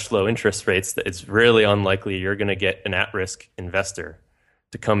at such low interest rates that it's really unlikely you're going to get an at-risk investor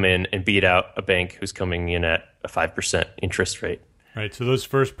to come in and beat out a bank who's coming in at a 5% interest rate. Right. So those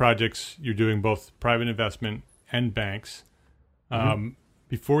first projects, you're doing both private investment and banks.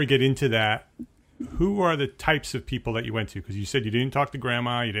 Before we get into that, who are the types of people that you went to? Because you said you didn't talk to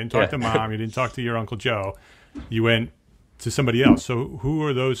grandma, you didn't talk to mom, you didn't talk to your Uncle Joe. You went to somebody else. So who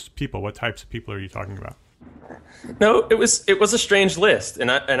are those people? What types of people are you talking about? No, it was a strange list,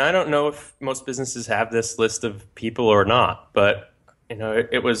 and I don't know if most businesses have this list of people or not, but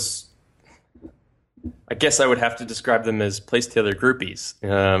it was. I guess I would have to describe them as Placetailor groupies.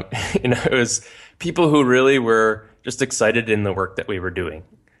 It was people who really were just excited in the work that we were doing.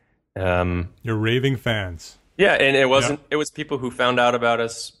 You're raving fans. Yeah, and it wasn't. Yeah. It was people who found out about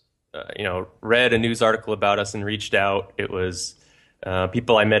us, read a news article about us and reached out. It was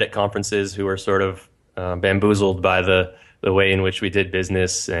people I met at conferences who were sort of bamboozled by the way in which we did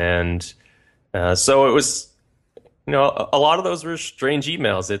business, and so it was. A lot of those were strange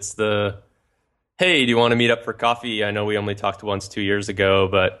emails. It's hey, do you want to meet up for coffee? I know we only talked once 2 years ago,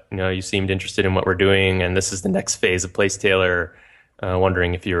 but you seemed interested in what we're doing, and this is the next phase of Placetailor.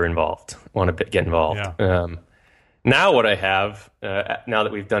 Wondering if you're involved, want to get involved. Yeah. Now what I have, now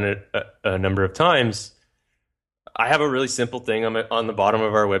that we've done it a number of times, I have a really simple thing on the bottom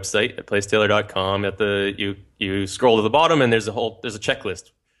of our website at placetailor.com. You scroll to the bottom and there's a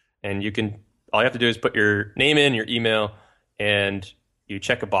checklist, and all you have to do is put your name in, your email, and you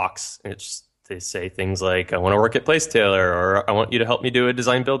check a box. And they say things like, I want to work at Placetailor, or I want you to help me do a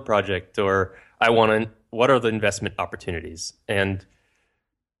design build project, or what are the investment opportunities? And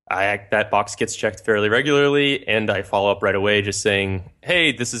that box gets checked fairly regularly, and I follow up right away just saying,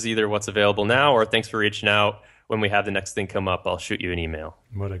 hey, this is either what's available now, or thanks for reaching out. When we have the next thing come up, I'll shoot you an email.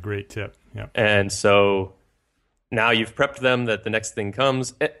 What a great tip. Yeah. And so now you've prepped them that the next thing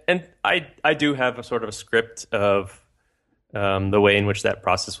comes. And I do have a sort of a script of the way in which that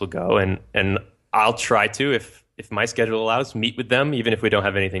process will go. And I'll try to, if my schedule allows, meet with them, even if we don't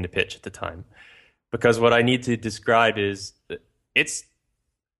have anything to pitch at the time. Because what I need to describe is that it's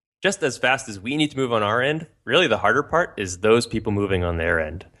just as fast as we need to move on our end. Really, the harder part is those people moving on their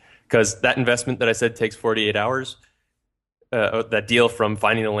end. Because that investment that I said takes 48 hours, that deal from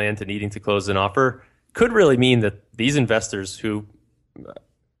finding the land to needing to close an offer, could really mean that these investors who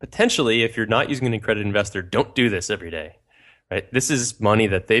potentially, if you're not using an accredited investor, don't do this every day. Right? This is money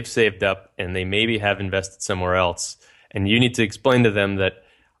that they've saved up and they maybe have invested somewhere else. And you need to explain to them that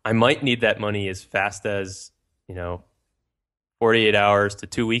I might need that money as fast as, 48 hours to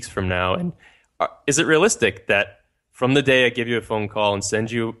 2 weeks from now. And is it realistic that from the day I give you a phone call and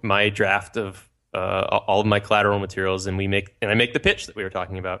send you my draft of all of my collateral materials and I make the pitch that we were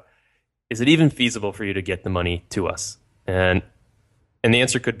talking about, is it even feasible for you to get the money to us? And the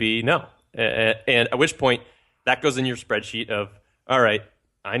answer could be no. And at which point that goes in your spreadsheet of, all right,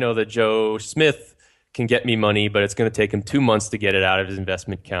 I know that Joe Smith can get me money, but it's going to take him 2 months to get it out of his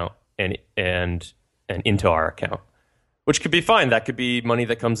investment account. and into our account, which could be fine. That could be money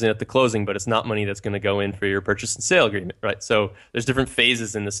that comes in at the closing, but it's not money that's going to go in for your purchase and sale agreement, right? So there's different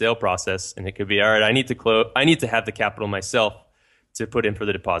phases in the sale process, and it could be, all right, I need to have the capital myself to put in for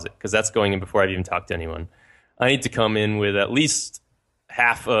the deposit, because that's going in before I've even talked to anyone. I need to come in with at least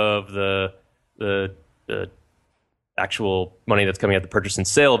half of the actual money that's coming at the purchase and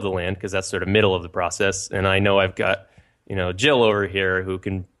sale of the land, because that's sort of middle of the process. And I know I've got, Jill over here who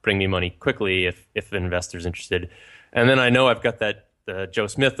can bring me money quickly if an investor's interested. And then I know I've got that Joe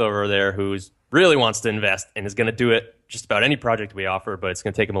Smith over there who's really wants to invest and is going to do it just about any project we offer, but it's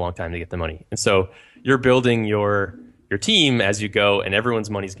going to take him a long time to get the money. And so you're building your team as you go, and everyone's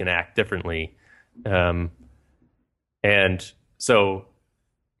money's going to act differently. And so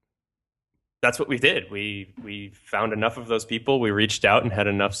that's what we did. We found enough of those people. We reached out and had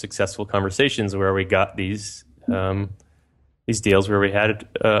enough successful conversations where we got these deals where we had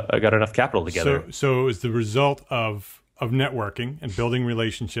got enough capital together. So it was the result of networking and building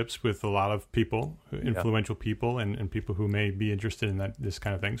relationships with a lot of people, influential people, and people who may be interested in this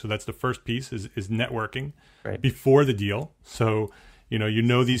kind of thing. So that's the first piece is networking before the deal. So you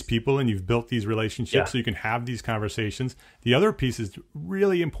know these people and you've built these relationships so you can have these conversations. The other piece is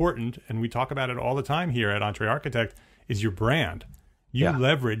really important, and we talk about it all the time here at EntreArchitect, is your brand. You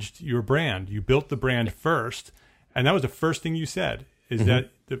leveraged your brand. You built the brand first, and that was the first thing you said, is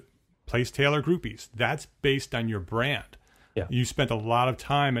that the Place Taylor Groupies, that's based on your brand. Yeah. You spent a lot of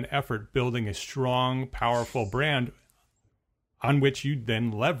time and effort building a strong, powerful brand on which you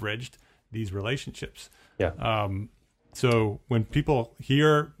then leveraged these relationships. Yeah. So when people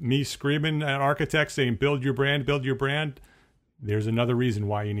hear me screaming at architects saying, build your brand, there's another reason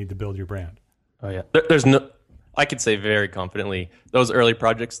why you need to build your brand. Oh, yeah. I could say very confidently, those early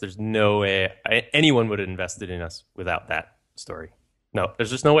projects, there's no way anyone would have invested in us without that story. No, there's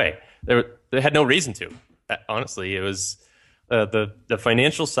just no way. They had no reason to. Honestly, it was the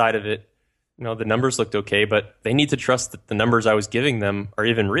financial side of it. The numbers looked okay, but they need to trust that the numbers I was giving them are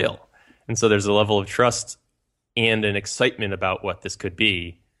even real. And so there's a level of trust and an excitement about what this could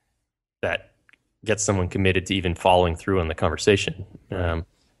be that gets someone committed to even following through on the conversation.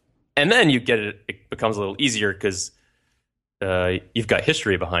 And then it becomes a little easier because you've got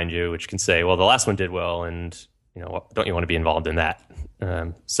history behind you, which can say, well, the last one did well, and don't you want to be involved in that?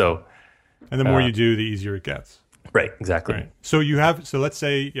 And the more you do, the easier it gets. Right, exactly. Right. So let's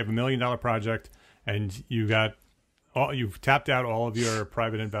say you have $1 million project, and you've tapped out all of your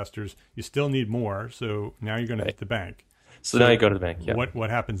private investors. You still need more, so now you're going to hit the bank. So now you go to the bank. Yeah. What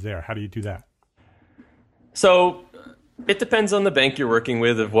happens there? How do you do that? So it depends on the bank you're working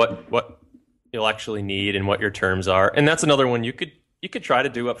with, of what you'll actually need and what your terms are, and that's another one you could try to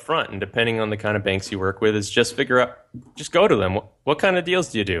do up front. And depending on the kind of banks you work with, is just go to them. What kind of deals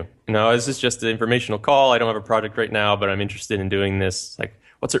do you do? Is this just an informational call? I don't have a project right now, but I'm interested in doing this. Like,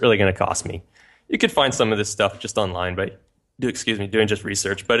 what's it really going to cost me? You could find some of this stuff just online by doing just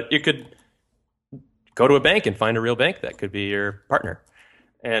research, but you could go to a bank and find a real bank that could be your partner.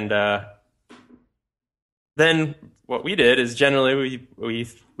 And then what we did is generally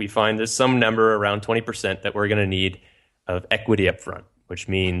we find there's some number around 20% that we're going to need of equity up front, which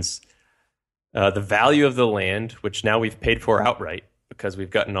means the value of the land, which now we've paid for outright because we've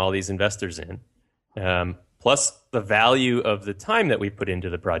gotten all these investors in, plus the value of the time that we put into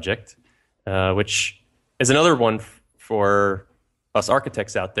the project, which is another one for us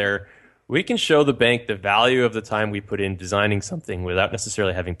architects out there. We can show the bank the value of the time we put in designing something without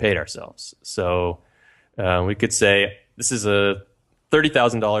necessarily having paid ourselves. So we could say, this is a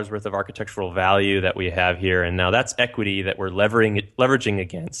 $30,000 worth of architectural value that we have here, and now that's equity that we're leveraging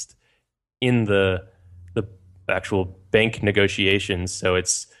against in the actual bank negotiations. So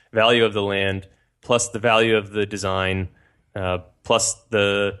it's value of the land plus the value of the design plus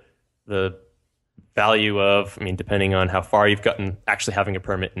the value of, depending on how far you've gotten actually having a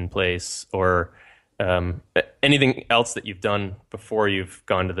permit in place, or anything else that you've done before you've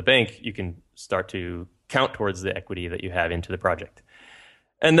gone to the bank, you can start to count towards the equity that you have into the project.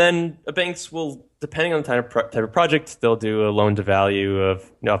 And then banks will, depending on the type of project, they'll do a loan to value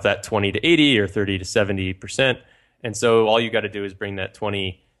of that 20 to 80 or 30 to 70%. And so all you got to do is bring that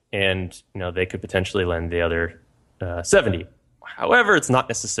 20, and they could potentially lend the other 70. However, it's not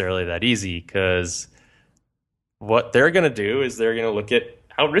necessarily that easy, because what they're going to do is they're going to look at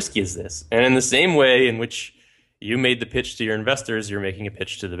how risky is this. And in the same way in which you made the pitch to your investors, you're making a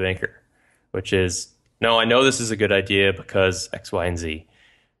pitch to the banker, which is, no, I know this is a good idea because X, Y, and Z.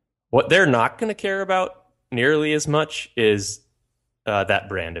 What they're not going to care about nearly as much is that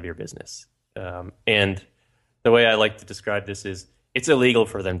brand of your business. And the way I like to describe this is, it's illegal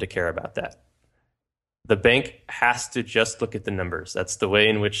for them to care about that. The bank has to just look at the numbers. That's the way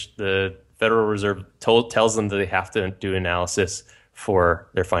in which the Federal Reserve tells them that they have to do analysis for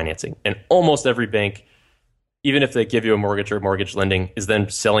their financing. And almost every bank, even if they give you a mortgage or mortgage lending, is then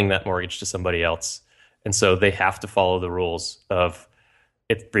selling that mortgage to somebody else. And so they have to follow the rules of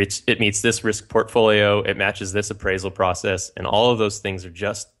it meets this risk portfolio, it matches this appraisal process, and all of those things are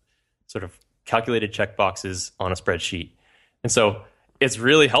just sort of calculated check boxes on a spreadsheet. And so it's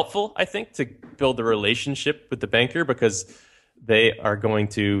really helpful, I think, to build a relationship with the banker, because they are going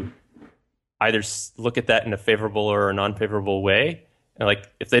to either look at that in a favorable or a non-favorable way. And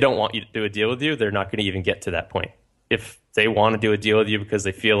like, if they don't want you to do a deal with you, they're not going to even get to that point. If they want to do a deal with you because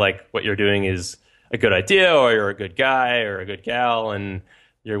they feel like what you're doing is a good idea, or you're a good guy or a good gal, and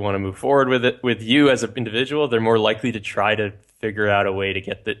you want to move forward with it with you as an individual, they're more likely to try to figure out a way to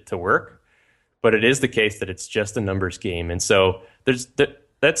get it to work. But it is the case that it's just a numbers game. And so this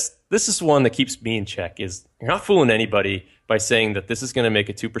is one that keeps me in check, is you're not fooling anybody by saying that this is going to make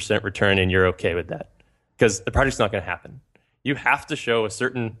a 2% return and you're okay with that, because the project's not going to happen. You have to show a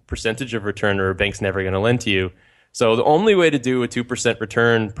certain percentage of return or a bank's never going to lend to you. So the only way to do a 2%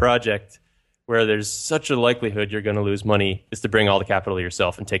 return project where there's such a likelihood you're going to lose money is to bring all the capital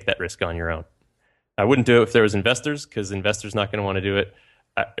yourself and take that risk on your own. I wouldn't do it if there was investors, because investors not going to want to do it.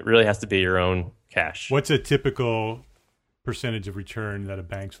 It really has to be your own cash. What's a typical percentage of return that a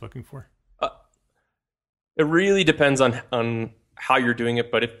bank's looking for? It really depends on how you're doing it.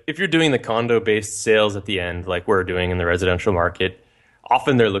 But if you're doing the condo-based sales at the end, like we're doing in the residential market,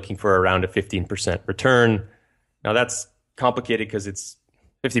 often they're looking for around a 15% return. Now that's complicated because it's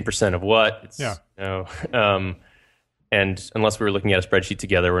 15% of what? It's, yeah. And unless we were looking at a spreadsheet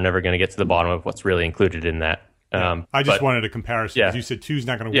together, we're never going to get to the bottom of what's really included in that. I just wanted a comparison. Yeah. You said 2 is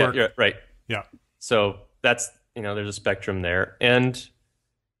not going to work. Yeah, right. Yeah. So that's, there's a spectrum there. And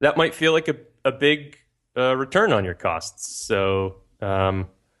that might feel like a big return on your costs. So now,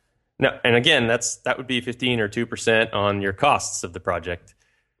 and again, that would be 15 or 2% on your costs of the project.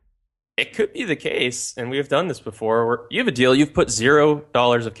 It could be the case, and we have done this before, where you have a deal you've put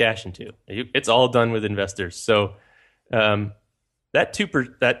 $0 of cash into. It's all done with investors. So that 2 to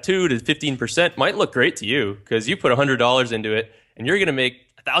 15% might look great to you because you put $100 into it, and you're going to make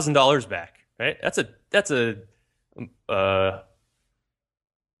 $1,000 back. Right? That's a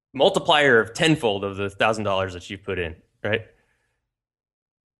multiplier of tenfold of the $1,000 that you put in. Right?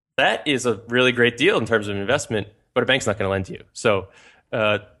 That is a really great deal in terms of investment, but a bank's not going to lend to you. So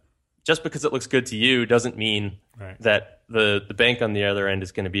just because it looks good to you doesn't mean that the bank on the other end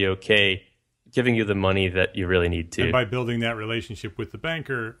is going to be okay giving you the money that you really need to. And by building that relationship with the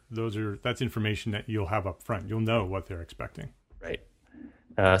banker, that's information that you'll have up front. You'll know what they're expecting. Right.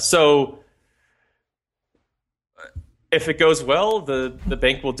 So if it goes well, the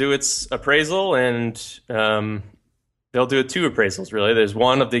bank will do its appraisal, and they'll do 2 appraisals, really. There's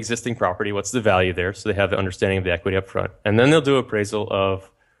one of the existing property, what's the value there, so they have the understanding of the equity up front. And then they'll do appraisal of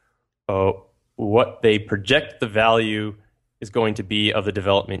what they project the value is going to be of the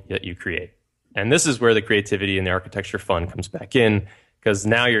development that you create. And this is where the creativity in the architecture fund comes back in, because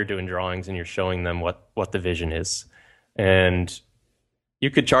now you're doing drawings and you're showing them what the vision is. And you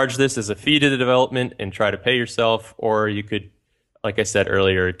could charge this as a fee to the development and try to pay yourself, or you could, like I said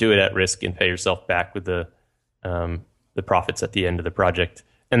earlier, do it at risk and pay yourself back with the profits at the end of the project.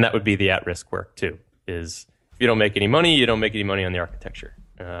 And that would be the at-risk work too, is if you don't make any money, you don't make any money on the architecture.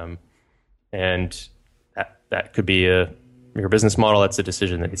 And that could be your business model. That's a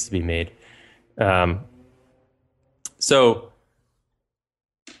decision that needs to be made. So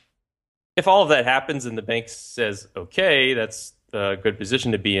if all of that happens and the bank says, okay, that's a good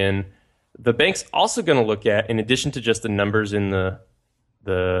position to be in, the bank's also going to look at, in addition to just the numbers in the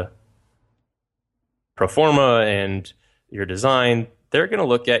pro forma and your design, they're going to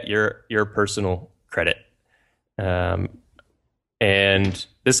look at your personal credit. And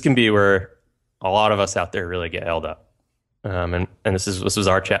this can be where a lot of us out there really get held up. And this is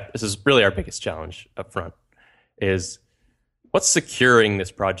really our biggest challenge up front, is what's securing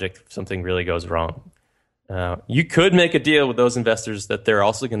this project if something really goes wrong. You could make a deal with those investors that they're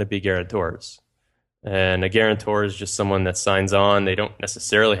also going to be guarantors. And a guarantor is just someone that signs on. They don't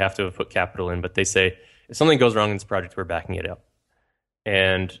necessarily have to have put capital in, but they say, if something goes wrong in this project, we're backing it up.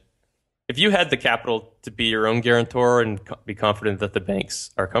 And if you had the capital to be your own guarantor and be confident that the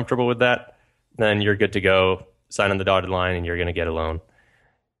banks are comfortable with that, then you're good to go. Sign on the dotted line and you're going to get a loan.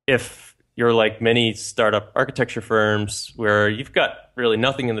 If you're like many startup architecture firms where you've got really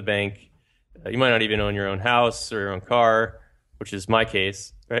nothing in the bank, you might not even own your own house or your own car, which is my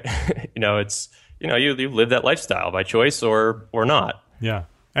case, right? you live that lifestyle by choice or not. Yeah.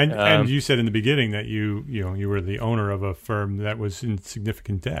 And you said in the beginning that you were the owner of a firm that was in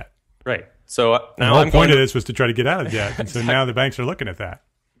significant debt. Right. So now the whole point of this was to try to get out of debt. And so now the banks are looking at that.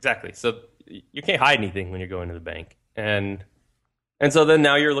 Exactly. So you can't hide anything when you're going to the bank. And so then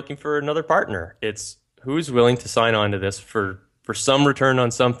now you're looking for another partner. It's who's willing to sign on to this for some return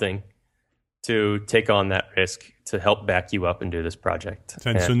on something to take on that risk to help back you up and do this project.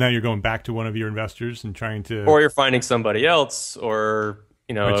 And so now you're going back to one of your investors and trying to... Or you're finding somebody else, or,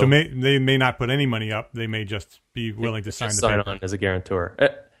 Right, so they may not put any money up. They may just be willing to sign on as a guarantor.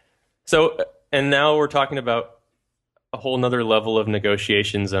 And now we're talking about a whole nother level of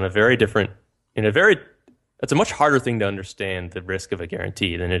negotiations on it's a much harder thing to understand, the risk of a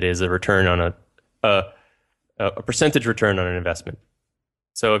guarantee, than it is a return on a percentage return on an investment.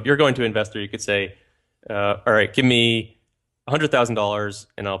 So if you're going to an investor, you could say, all right, give me $100,000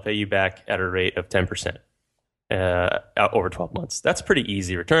 and I'll pay you back at a rate of 10% over 12 months. That's a pretty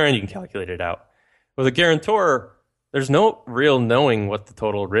easy return. You can calculate it out. With a guarantor, there's no real knowing what the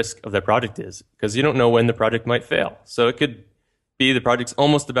total risk of that project is, because you don't know when the project might fail. So it could be the project's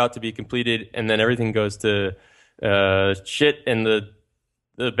almost about to be completed and then everything goes to shit and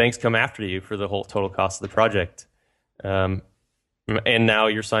the banks come after you for the whole total cost of the project. And now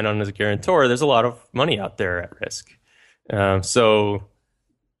you're signed on as a guarantor. There's a lot of money out there at risk. So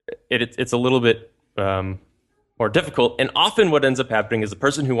it's a little bit more difficult. And often what ends up happening is the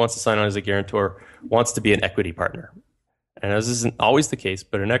person who wants to sign on as a guarantor wants to be an equity partner. And this isn't always the case,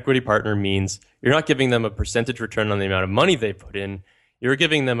 but an equity partner means you're not giving them a percentage return on the amount of money they put in. You're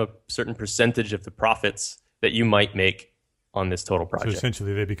giving them a certain percentage of the profits that you might make on this total project. So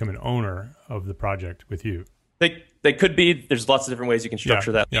essentially they become an owner of the project with you. They could be. There's lots of different ways you can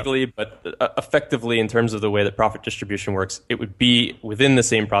structure that legally, but effectively, in terms of the way that profit distribution works, it would be within the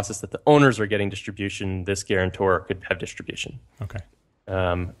same process that the owners are getting distribution. This guarantor could have distribution. Okay.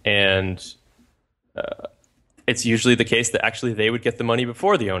 It's usually the case that actually they would get the money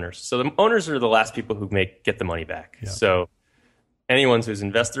before the owners. So the owners are the last people who get the money back. Yeah. So anyone who's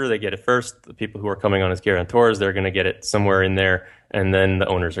investor, they get it first. The people who are coming on as guarantors, they're going to get it somewhere in there, and then the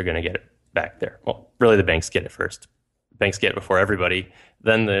owners are going to get it back there. Well, really the banks get it first. Banks get it before everybody,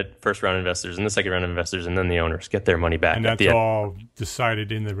 then the first round investors and the second round investors, and then the owners get their money back. And that's all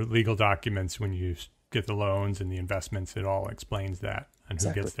decided in the legal documents when you get the loans and the investments. It all explains that and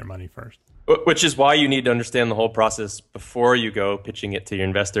who gets their money first. Which is why you need to understand the whole process before you go pitching it to your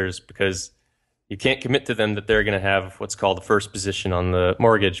investors, because you can't commit to them that they're going to have what's called the first position on the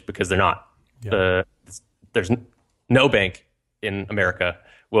mortgage, because they're not. Yeah. There's no bank in America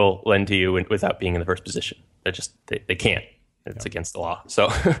will lend to you without being in the first position. They can't. It's against the law. So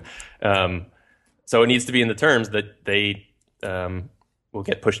so it needs to be in the terms that they will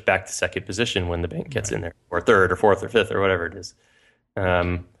get pushed back to second position when the bank gets in there, or third or fourth or fifth or whatever it is.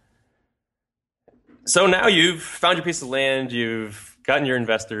 So now you've found your piece of land, you've gotten your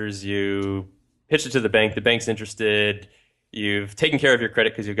investors, you pitched it to the bank's interested, you've taken care of your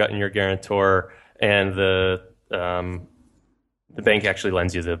credit because you've gotten your guarantor, and the bank actually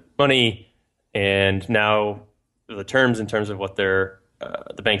lends you the money, and now the terms in terms of what the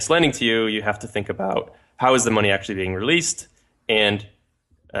bank's lending to you, you have to think about how is the money actually being released, and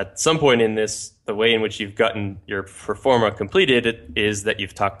at some point in this, the way in which you've gotten your pro forma completed is that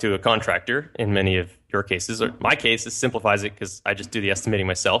you've talked to a contractor in many of your cases. Or my case, it simplifies it because I just do the estimating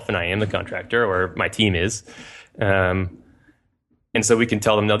myself and I am the contractor, or my team is. And so we can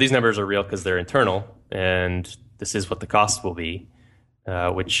tell them, no, these numbers are real because they're internal and this is what the cost will be,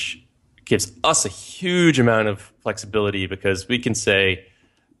 which gives us a huge amount of flexibility because we can say,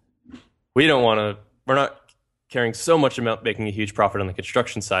 we're not caring so much about making a huge profit on the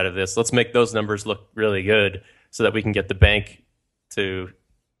construction side of this. Let's make those numbers look really good so that we can get the bank to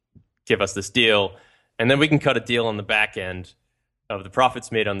give us this deal. And then we can cut a deal on the back end of the profits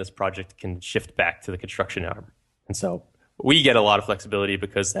made on this project can shift back to the construction arm. And so we get a lot of flexibility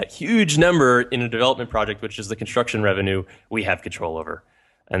because that huge number in a development project, which is the construction revenue, we have control over.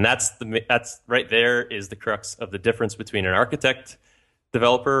 And that's right there is the crux of the difference between an architect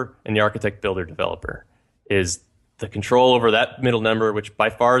developer and the architect builder developer. Is the control over that middle number, which by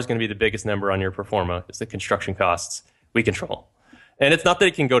far is going to be the biggest number on your pro forma, is the construction costs we control. And it's not that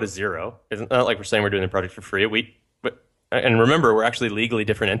it can go to zero. It's not like we're saying we're doing the project for free. And remember, we're actually legally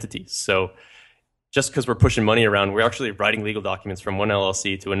different entities. So just because we're pushing money around, we're actually writing legal documents from one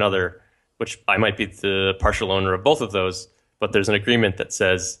LLC to another, which I might be the partial owner of both of those. But there's an agreement that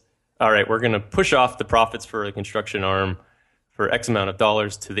says, all right, we're going to push off the profits for the construction arm for X amount of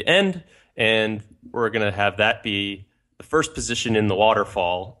dollars to the end. And we're going to have that be the first position in the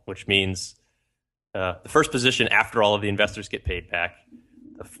waterfall, which means the first position after all of the investors get paid back,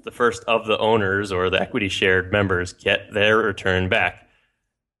 the first of the owners or the equity shared members get their return back.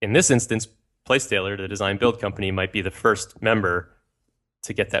 In this instance, Placetailor, the design build company, might be the first member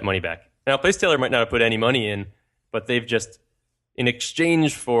to get that money back. Now, Placetailor might not have put any money in, but they've just, in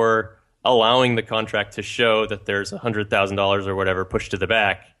exchange for allowing the contract to show that there's $100,000 or whatever pushed to the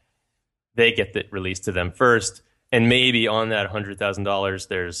back, they get it released to them first. And maybe on that $100,000,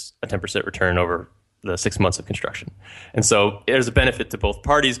 there's a 10% return over the 6 months of construction. And so there's a benefit to both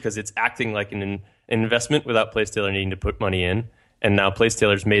parties because it's acting like an investment without Placetailor needing to put money in. And now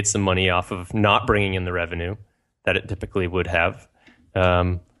Placetailor's made some money off of not bringing in the revenue that it typically would have.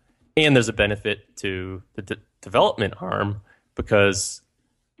 And there's a benefit to the development arm because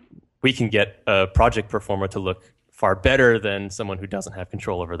we can get a project performer to look far better than someone who doesn't have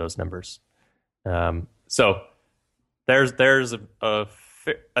control over those numbers. So there's a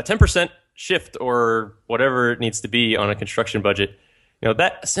 10% shift or whatever it needs to be on a construction budget.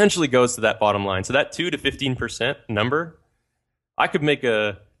 That essentially goes to that bottom line. So that 2 to 15% number, I could make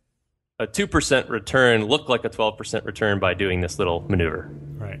a 2% return look like a 12% return by doing this little maneuver.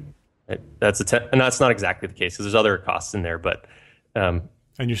 Right. And that's not exactly the case because there's other costs in there, but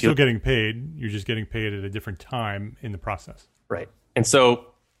and you're still getting paid. You're just getting paid at a different time in the process. Right. And so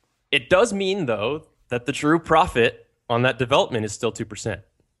it does mean, though, that the true profit on that development is still 2%,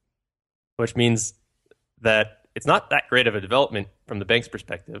 which means that it's not that great of a development from the bank's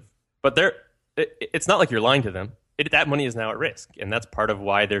perspective, but it's not like you're lying to them. That money is now at risk, and that's part of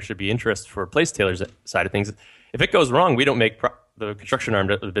why there should be interest for Placetailor's side of things. If it goes wrong, we don't make the construction arm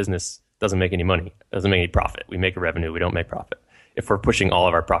of the business doesn't make any money, doesn't make any profit. We make a revenue, we don't make profit if we're pushing all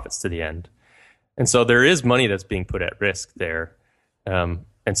of our profits to the end. And so there is money that's being put at risk there. And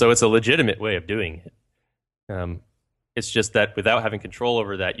so it's a legitimate way of doing it. It's just that without having control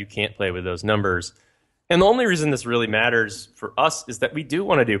over that, you can't play with those numbers. And the only reason this really matters for us is that we do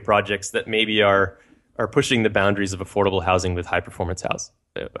want to do projects that maybe are pushing the boundaries of affordable housing with high performance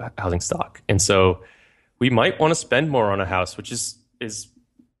housing stock. And so we might want to spend more on a house, which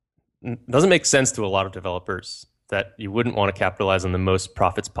doesn't make sense to a lot of developers, that you wouldn't want to capitalize on the most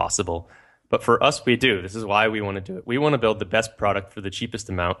profits possible. But for us, we do. This is why we want to do it. We want to build the best product for the cheapest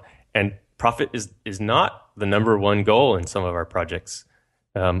amount. And profit is not the number one goal in some of our projects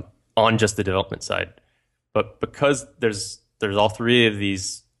on just the development side. But because there's all three of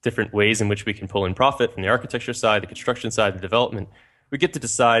these different ways in which we can pull in profit from the architecture side, the construction side, the development, we get to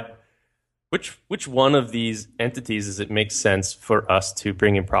decide which one of these entities does it make sense for us to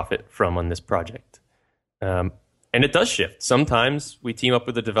bring in profit from on this project. And it does shift. Sometimes we team up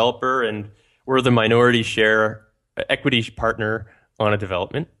with a developer and we're the minority share equity partner on a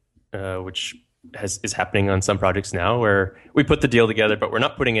development, which is happening on some projects now, where we put the deal together, but we're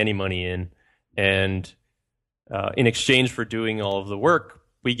not putting any money in. And in exchange for doing all of the work,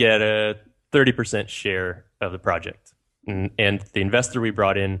 we get a 30% share of the project. And the investor we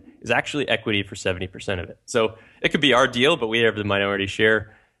brought in is actually equity for 70% of it. So it could be our deal, but we have the minority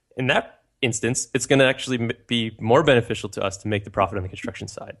share. In that instance, it's going to actually be more beneficial to us to make the profit on the construction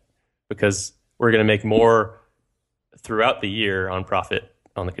side because we're going to make more throughout the year on profit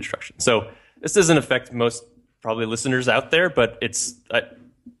on the construction. So this doesn't affect most probably listeners out there, but it's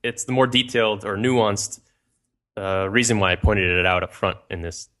the more detailed or nuanced reason why I pointed it out up front in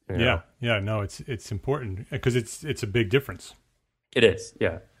this. No, it's important because it's a big difference. It is,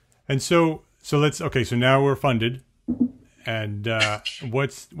 yeah. And so now we're funded, and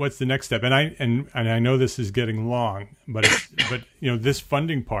what's the next step? And I know this is getting long, but this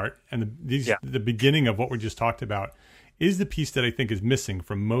funding part and the beginning of what we just talked about is the piece that I think is missing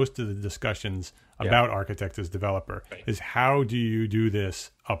from most of the discussions about architect as developer. Right. Is how do you do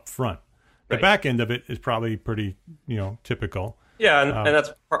this up front? The back end of it is probably pretty typical. Yeah, and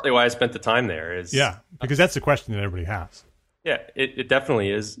that's partly why I spent the time there. Because that's the question that everybody has. Yeah, it definitely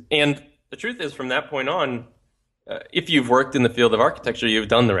is. And the truth is, from that point on, if you've worked in the field of architecture, you've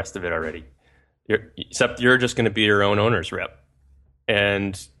done the rest of it already. Except you're just going to be your own owner's rep.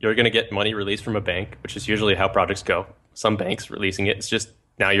 And you're going to get money released from a bank, which is usually how projects go. Some banks releasing it. It's just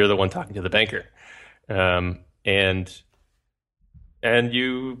now you're the one talking to the banker. And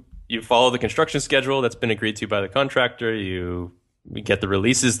you follow the construction schedule that's been agreed to by the contractor. We get the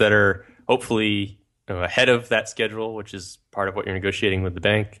releases that are hopefully ahead of that schedule, which is part of what you're negotiating with the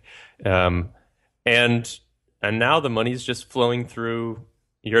bank. And now the money's just flowing through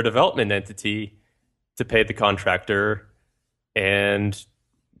your development entity to pay the contractor, and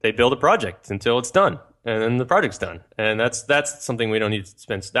they build a project until it's done, and then the project's done. And that's something we don't need to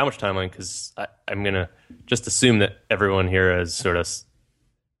spend that much time on because I'm going to just assume that everyone here has sort of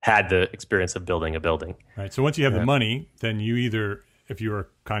had the experience of building a building. Right. So once you have the money, then you either, if you're a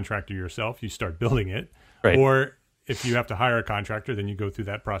contractor yourself, you start building it, Right. or if you have to hire a contractor, then you go through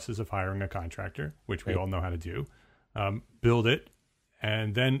that process of hiring a contractor, which we all know how to do. Build it,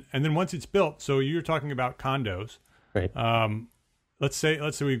 and then once it's built. So you're talking about condos. Right. Let's say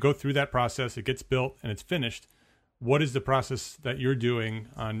we go through that process. It gets built and it's finished. What is the process that you're doing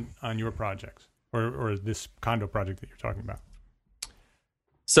on your projects or this condo project that you're talking about?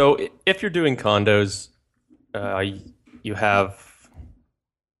 So if you're doing condos, you have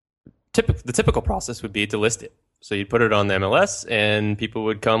the typical process would be to list it. So you'd put it on the MLS, and people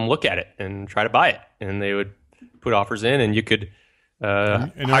would come look at it and try to buy it, and they would put offers in, and you could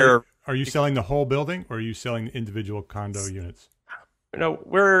hire. Are you selling the whole building, or are you selling individual condo units?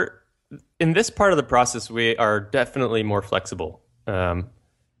 We're in this part of the process. We are definitely more flexible, and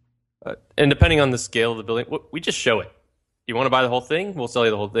depending on the scale of the building, we just show it. You want to buy the whole thing? We'll sell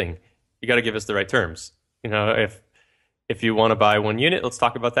you the whole thing. You got to give us the right terms. If you want to buy one unit, let's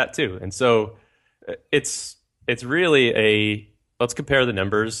talk about that too. And so it's really let's compare the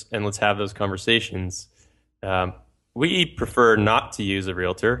numbers and let's have those conversations. We prefer not to use a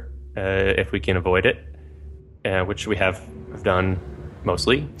realtor if we can avoid it, which we have done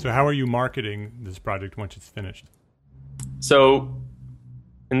mostly. So how are you marketing this project once it's finished? So,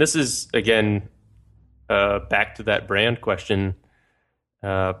 and this is, again, back to that brand question.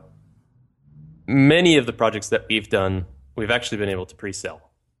 Many of the projects that we've done, we've actually been able to pre-sell.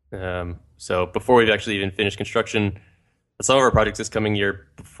 So before we've actually even finished construction, some of our projects this coming year,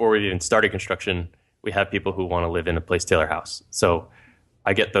 before we've even started construction, we have people who want to live in a Place Taylor house. So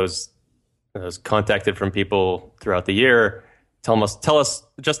I get those contacted from people throughout the year. Tell us,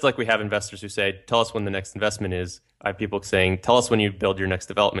 just like we have investors who say, tell us when the next investment is. I have people saying, tell us when you build your next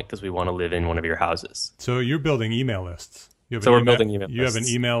development because we want to live in one of your houses. So you're building email lists. We're building email lists. You have an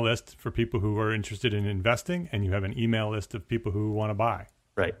email list for people who are interested in investing, and you have an email list of people who want to buy.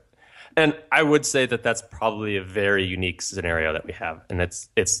 Right. And I would say that that's probably a very unique scenario that we have. And it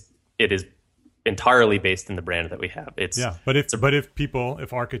is entirely based in the brand that we have. But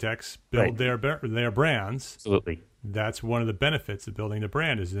if architects build their brands, absolutely, that's one of the benefits of building the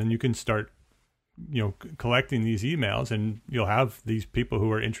brand is then you can start, collecting these emails, and you'll have these people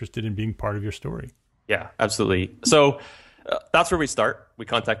who are interested in being part of your story. Yeah, absolutely. So that's where we start. We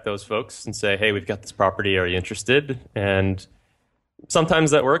contact those folks and say, hey, we've got this property. Are you interested? And sometimes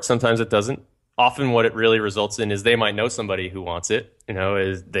that works. Sometimes it doesn't. Often what it really results in is they might know somebody who wants it,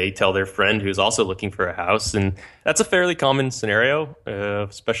 is they tell their friend who's also looking for a house. And that's a fairly common scenario,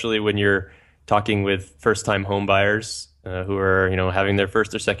 especially when you're talking with first-time home buyers who are, having their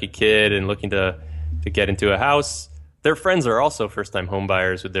first or second kid and looking to get into a house. Their friends are also first-time home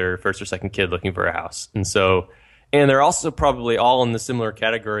buyers with their first or second kid looking for a house. And they're also probably all in the similar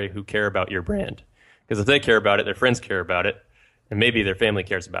category who care about your brand. Because if they care about it, their friends care about it, and maybe their family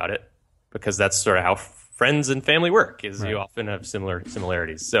cares about it. Because that's sort of how friends and family work, is you often have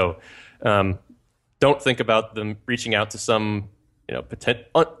similarities. So don't think about them reaching out to some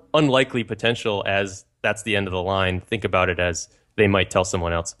unlikely potential as that's the end of the line. Think about it as they might tell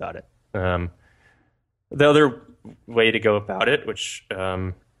someone else about it. The other way to go about it, which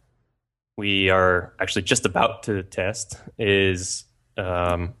we are actually just about to test, is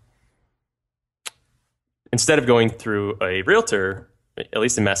instead of going through a realtor, at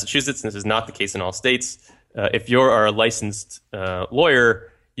least in Massachusetts, and this is not the case in all states, if you are a licensed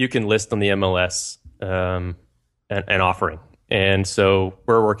lawyer, you can list on the MLS an offering. And so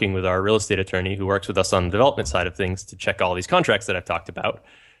we're working with our real estate attorney who works with us on the development side of things to check all these contracts that I've talked about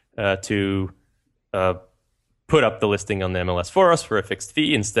to put up the listing on the MLS for us for a fixed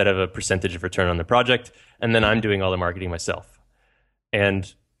fee instead of a percentage of return on the project. And then I'm doing all the marketing myself.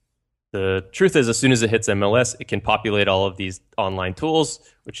 And the truth is, as soon as it hits MLS, it can populate all of these online tools,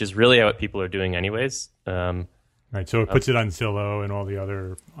 which is really what people are doing anyways. Right. So it puts it on Zillow and all the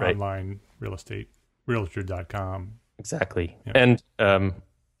other online real estate, realtor.com. Exactly. Yeah. And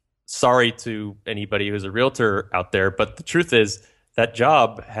sorry to anybody who's a realtor out there, but the truth is that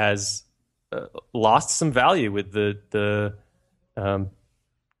job has lost some value with the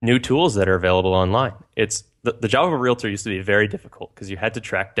new tools that are available online. It's the job of a realtor used to be very difficult because you had to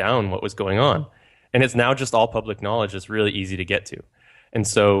track down what was going on. And it's now just all public knowledge. It's really easy to get to. And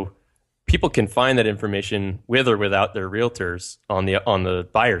so people can find that information with or without their realtors on the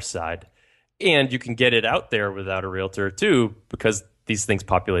buyer's side. And you can get it out there without a realtor too, because these things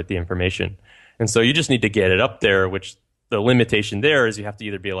populate the information. And so you just need to get it up there, which the limitation there is you have to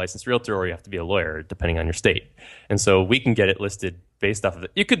either be a licensed realtor or you have to be a lawyer, depending on your state. And so we can get it listed based off of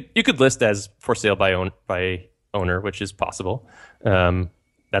it. You could list as for sale by owner, which is possible.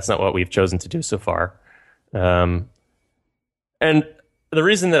 That's not what we've chosen to do so far. And the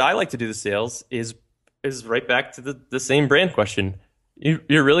reason that I like to do the sales is right back to the same brand question.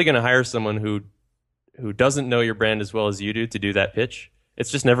 You're really going to hire someone who doesn't know your brand as well as you do that pitch.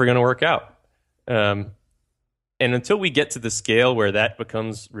 It's just never going to work out. And until we get to the scale where that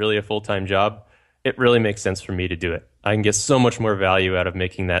becomes really a full-time job, it really makes sense for me to do it. I can get so much more value out of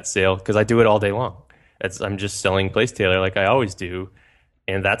making that sale because I do it all day long. I'm just selling Placetailor like I always do.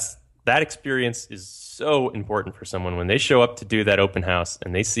 And that experience is so important for someone. When they show up to do that open house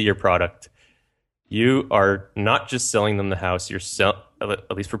and they see your product, you are not just selling them the house,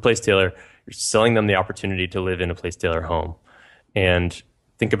 at least for Placetailor, you're selling them the opportunity to live in a Placetailor home. And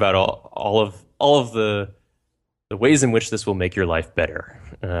think about all of the ways in which this will make your life better.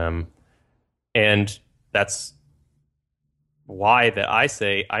 And that's why that I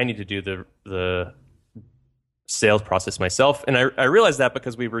say I need to do the sales process myself. And I realized that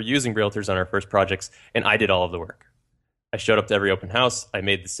because we were using realtors on our first projects, and I did all of the work. I showed up to every open house, I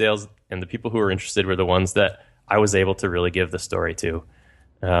made the sales, and the people who were interested were the ones that I was able to really give the story to.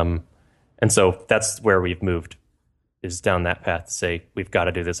 And so that's where we've moved, is down that path to say we've got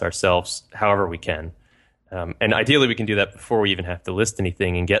to do this ourselves however we can. And ideally we can do that before we even have to list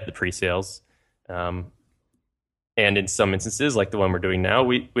anything and get the pre-sales. And in some instances, like the one we're doing now,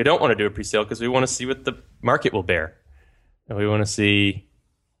 we don't want to do a pre-sale because we want to see what the market will bear. And we want to see,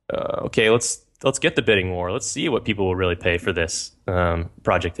 okay, let's get the bidding war. Let's see what people will really pay for this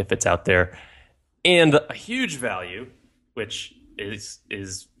project if it's out there. And a huge value, which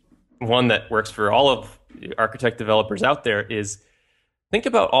is one that works for all of architect developers out there, is think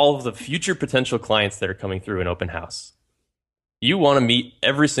about all of the future potential clients that are coming through an open house. You want to meet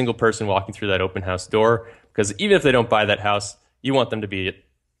every single person walking through that open house door, because even if they don't buy that house, you want them to be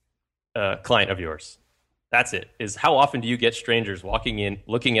a client of yours. That's it. Is how often do you get strangers walking in,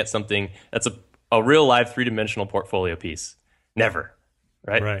 looking at something that's a real live three-dimensional portfolio piece? Never,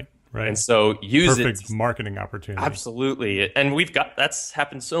 right? Right. And so use perfect marketing opportunity. Absolutely. And that's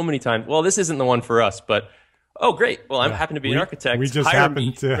happened so many times. Well, this isn't the one for us, but oh, great. Well, I happen to be an architect. We just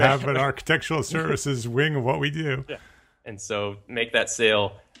happen to have an architectural services wing of what we do. Yeah. And so make that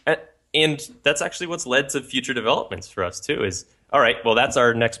sale. And that's actually what's led to future developments for us too, is, all right, well, that's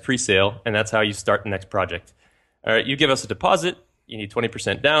our next pre-sale, and that's how you start the next project. All right, you give us a deposit. You need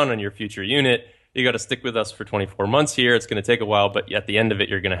 20% down on your future unit. You got to stick with us for 24 months here. It's going to take a while, but at the end of it,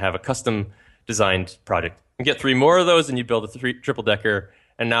 you're going to have a custom designed project. You get 3 more of those, and you build a triple decker.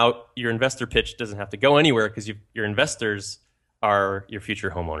 And now your investor pitch doesn't have to go anywhere because your investors are your future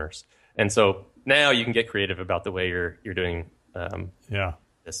homeowners. And so now you can get creative about the way you're doing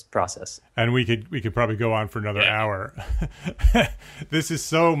this process. And we could probably go on for another hour. This is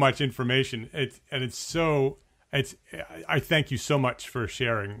so much information. I thank you so much for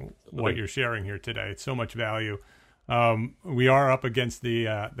sharing what you're sharing here today. It's so much value. We are up against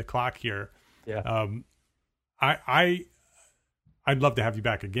the clock here. Yeah. I'd love to have you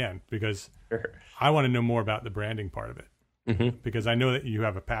back again because I want to know more about the branding part of it. Mm-hmm. Because I know that you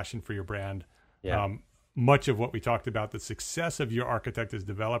have a passion for your brand. Yeah. Much of what we talked about, the success of your architect as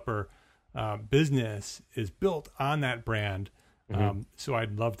developer business is built on that brand. Mm-hmm. So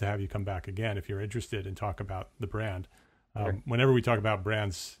I'd love to have you come back again if you're interested and talk about the brand. Whenever we talk about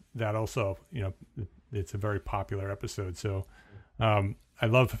brands, that also, it's a very popular episode. So I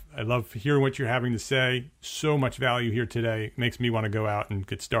love hearing what you're having to say. So much value here today. It makes me want to go out and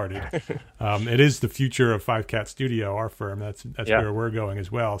get started. It is the future of Five Cat Studio, our firm. That's where we're going as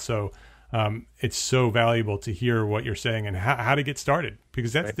well. So it's so valuable to hear what you're saying and how to get started,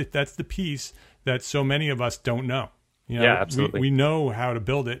 because that's the piece that so many of us don't know. Absolutely. We know how to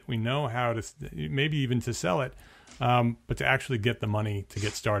build it. We know how to maybe even to sell it, but to actually get the money to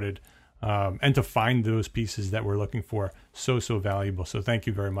get started and to find those pieces that we're looking for, so valuable. So thank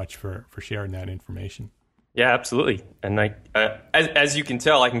you very much for sharing that information. Yeah, absolutely. And as you can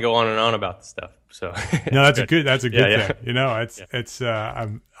tell, I can go on and on about this stuff. So no, that's a good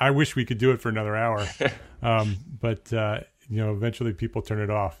thing. I wish we could do it for another hour, but eventually people turn it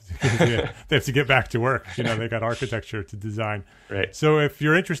off. They have to get back to work. They got architecture to design. Right. So if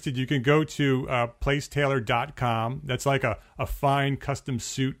you're interested, you can go to placetailor.com. That's like a fine custom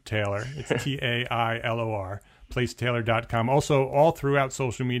suit tailor. It's TAILOR, placetailor.com. Also, all throughout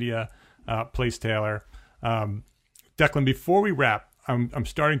social media, Placetailor. Declan, before we wrap,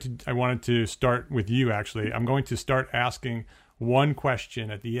 I wanted to start with you, actually. I'm going to start asking one question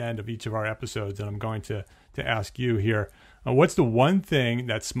at the end of each of our episodes, and I'm going to ask you here. What's the one thing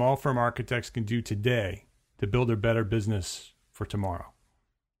that small firm architects can do today to build a better business for tomorrow?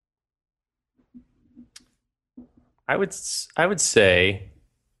 I would say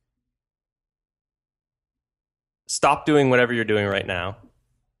stop doing whatever you're doing right now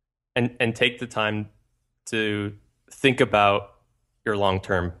and take the time to think about your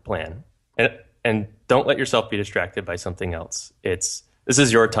long-term plan. And don't let yourself be distracted by something else. This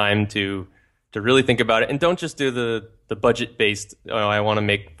is your time to really think about it. And don't just do the budget-based, I want to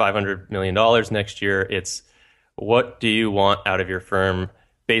make $500 million next year. It's what do you want out of your firm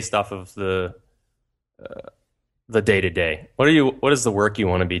based off of the day-to-day? What is the work you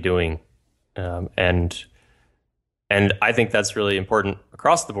want to be doing? And I think that's really important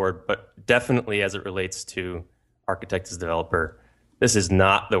across the board, but definitely as it relates to architect as developer, this is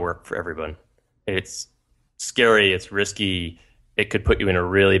not the work for everyone. It's scary, it's risky, it could put you in a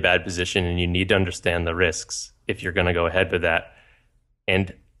really bad position, and you need to understand the risks if you're going to go ahead with that.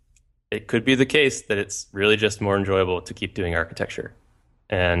 And it could be the case that it's really just more enjoyable to keep doing architecture.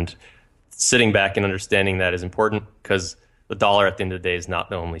 And sitting back and understanding that is important, because the dollar at the end of the day is not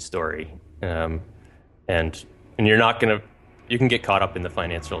the only story. And you're not going to, you can get caught up in the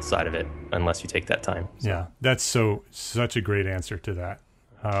financial side of it unless you take that time. So. Yeah, that's such a great answer to that.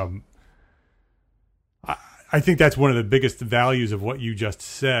 I think that's one of the biggest values of what you just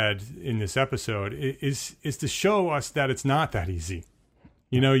said in this episode is to show us that it's not that easy.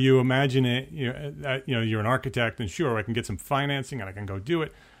 You imagine it, you're an architect, and sure, I can get some financing and I can go do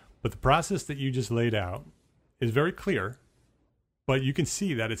it. But the process that you just laid out is very clear, but you can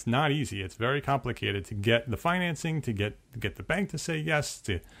see that it's not easy. It's very complicated to get the financing, to get the bank to say yes,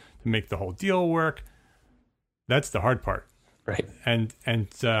 to make the whole deal work. That's the hard part. Right. And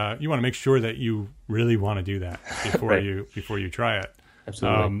you want to make sure that you really want to do that before right. before you try it.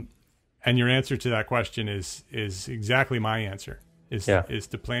 Absolutely. And your answer to that question is exactly my answer. Is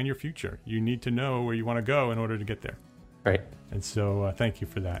to plan your future. You need to know where you want to go in order to get there. Right. And so thank you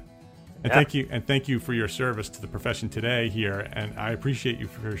for that. And thank you for your service to the profession today here. And I appreciate you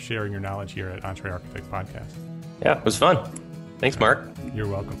for sharing your knowledge here at EntreArchitect Podcast. Yeah, it was fun. Thanks, Mark. You're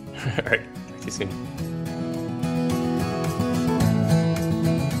welcome. All right. Talk to you soon.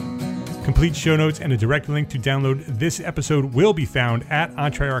 Complete show notes and a direct link to download this episode will be found at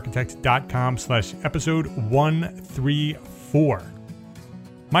entrearchitect.com/episode 134.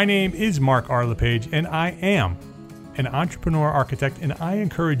 My name is Mark R. LePage, and I am an entrepreneur architect, and I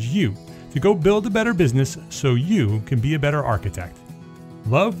encourage you to go build a better business so you can be a better architect.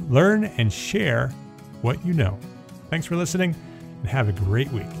 Love, learn, and share what you know. Thanks for listening, and have a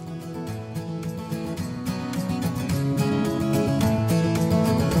great week.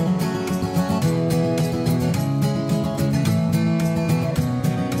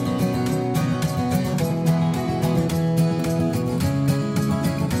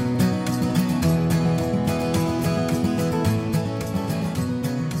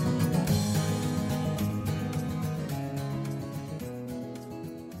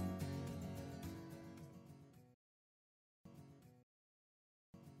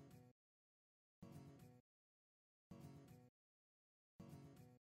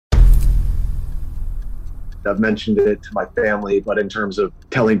 I've mentioned it to my family, but in terms of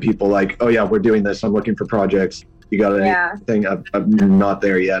telling people like, oh yeah, we're doing this, I'm looking for projects, you got anything? I'm not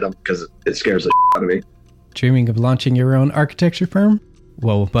there yet because it scares the shit out of me. Dreaming of launching your own architecture firm?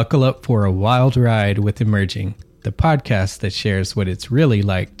 Well, buckle up for a wild ride with Emerging, the podcast that shares what it's really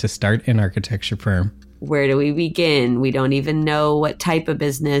like to start an architecture firm. Where do we begin? We don't even know what type of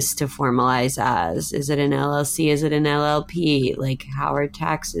business to formalize as. Is it an LLC? Is it an LLP? Like, how are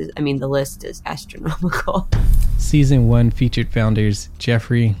taxes? I mean, the list is astronomical. Season 1 featured founders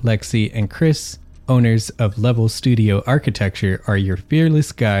Jeffrey, Lexi, and Chris, owners of Level Studio Architecture, are your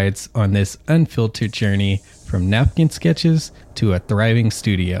fearless guides on this unfiltered journey from napkin sketches to a thriving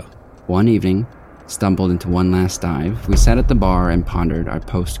studio. One evening, stumbled into one last dive, we sat at the bar and pondered our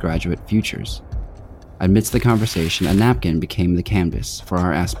postgraduate futures. Amidst the conversation, a napkin became the canvas for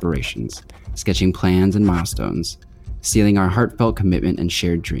our aspirations, sketching plans and milestones, sealing our heartfelt commitment and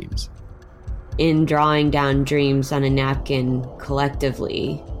shared dreams. In drawing down dreams on a napkin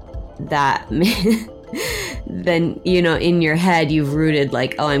collectively, that then, in your head, you've rooted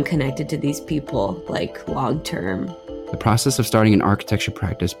like, oh, I'm connected to these people, like long term. The process of starting an architecture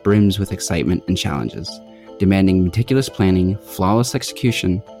practice brims with excitement and challenges, demanding meticulous planning, flawless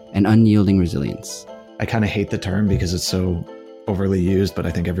execution, and unyielding resilience. I kind of hate the term because it's so overly used, but I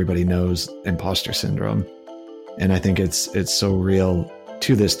think everybody knows imposter syndrome. And I think it's so real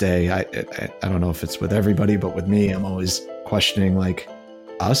to this day. I don't know if it's with everybody, but with me, I'm always questioning like,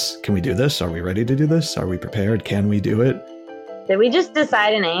 us, can we do this? Are we ready to do this? Are we prepared? Can we do it? Did we just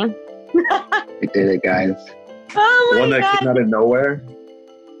decide a name? We did it, guys. Oh my One that God. came out of nowhere.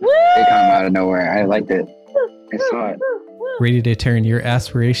 Woo! It came out of nowhere. I liked it. I saw it. Ready to turn your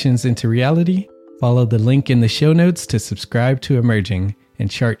aspirations into reality? Follow the link in the show notes to subscribe to Emerging and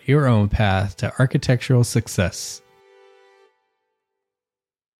chart your own path to architectural success.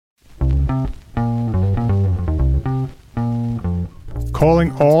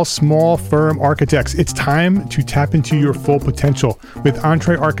 Calling all small firm architects. It's time to tap into your full potential with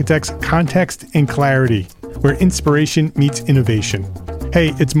Entre Architects Context and Clarity, where inspiration meets innovation.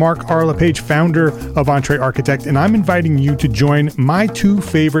 Hey, it's Mark R. LePage, founder of Entre Architect, and I'm inviting you to join my two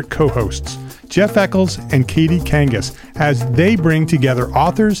favorite co-hosts, Jeff Eccles and Katie Kangas, as they bring together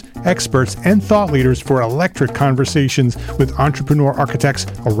authors, experts, and thought leaders for electric conversations with entrepreneur architects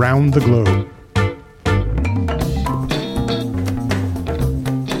around the globe.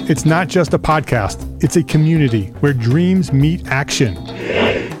 It's not just a podcast, it's a community where dreams meet action.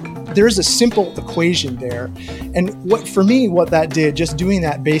 There's a simple equation there. And what that did, just doing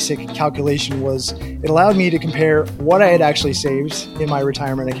that basic calculation, was it allowed me to compare what I had actually saved in my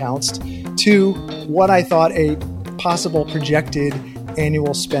retirement accounts to what I thought a possible projected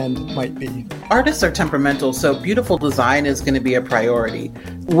annual spend might be. Artists are temperamental, so beautiful design is going to be a priority.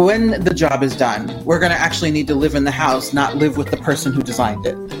 When the job is done, we're going to actually need to live in the house, not live with the person who designed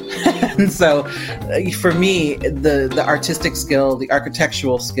it. And so for me, the artistic skill, the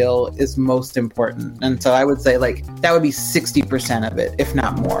architectural skill is most important. And so I would say that would be 60% of it, if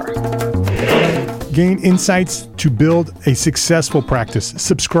not more. Gain insights to build a successful practice.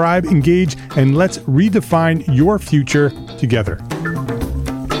 Subscribe, engage, and let's redefine your future together.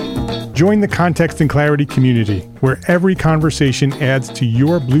 Join the Context and Clarity community, where every conversation adds to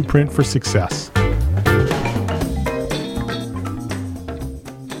your blueprint for success.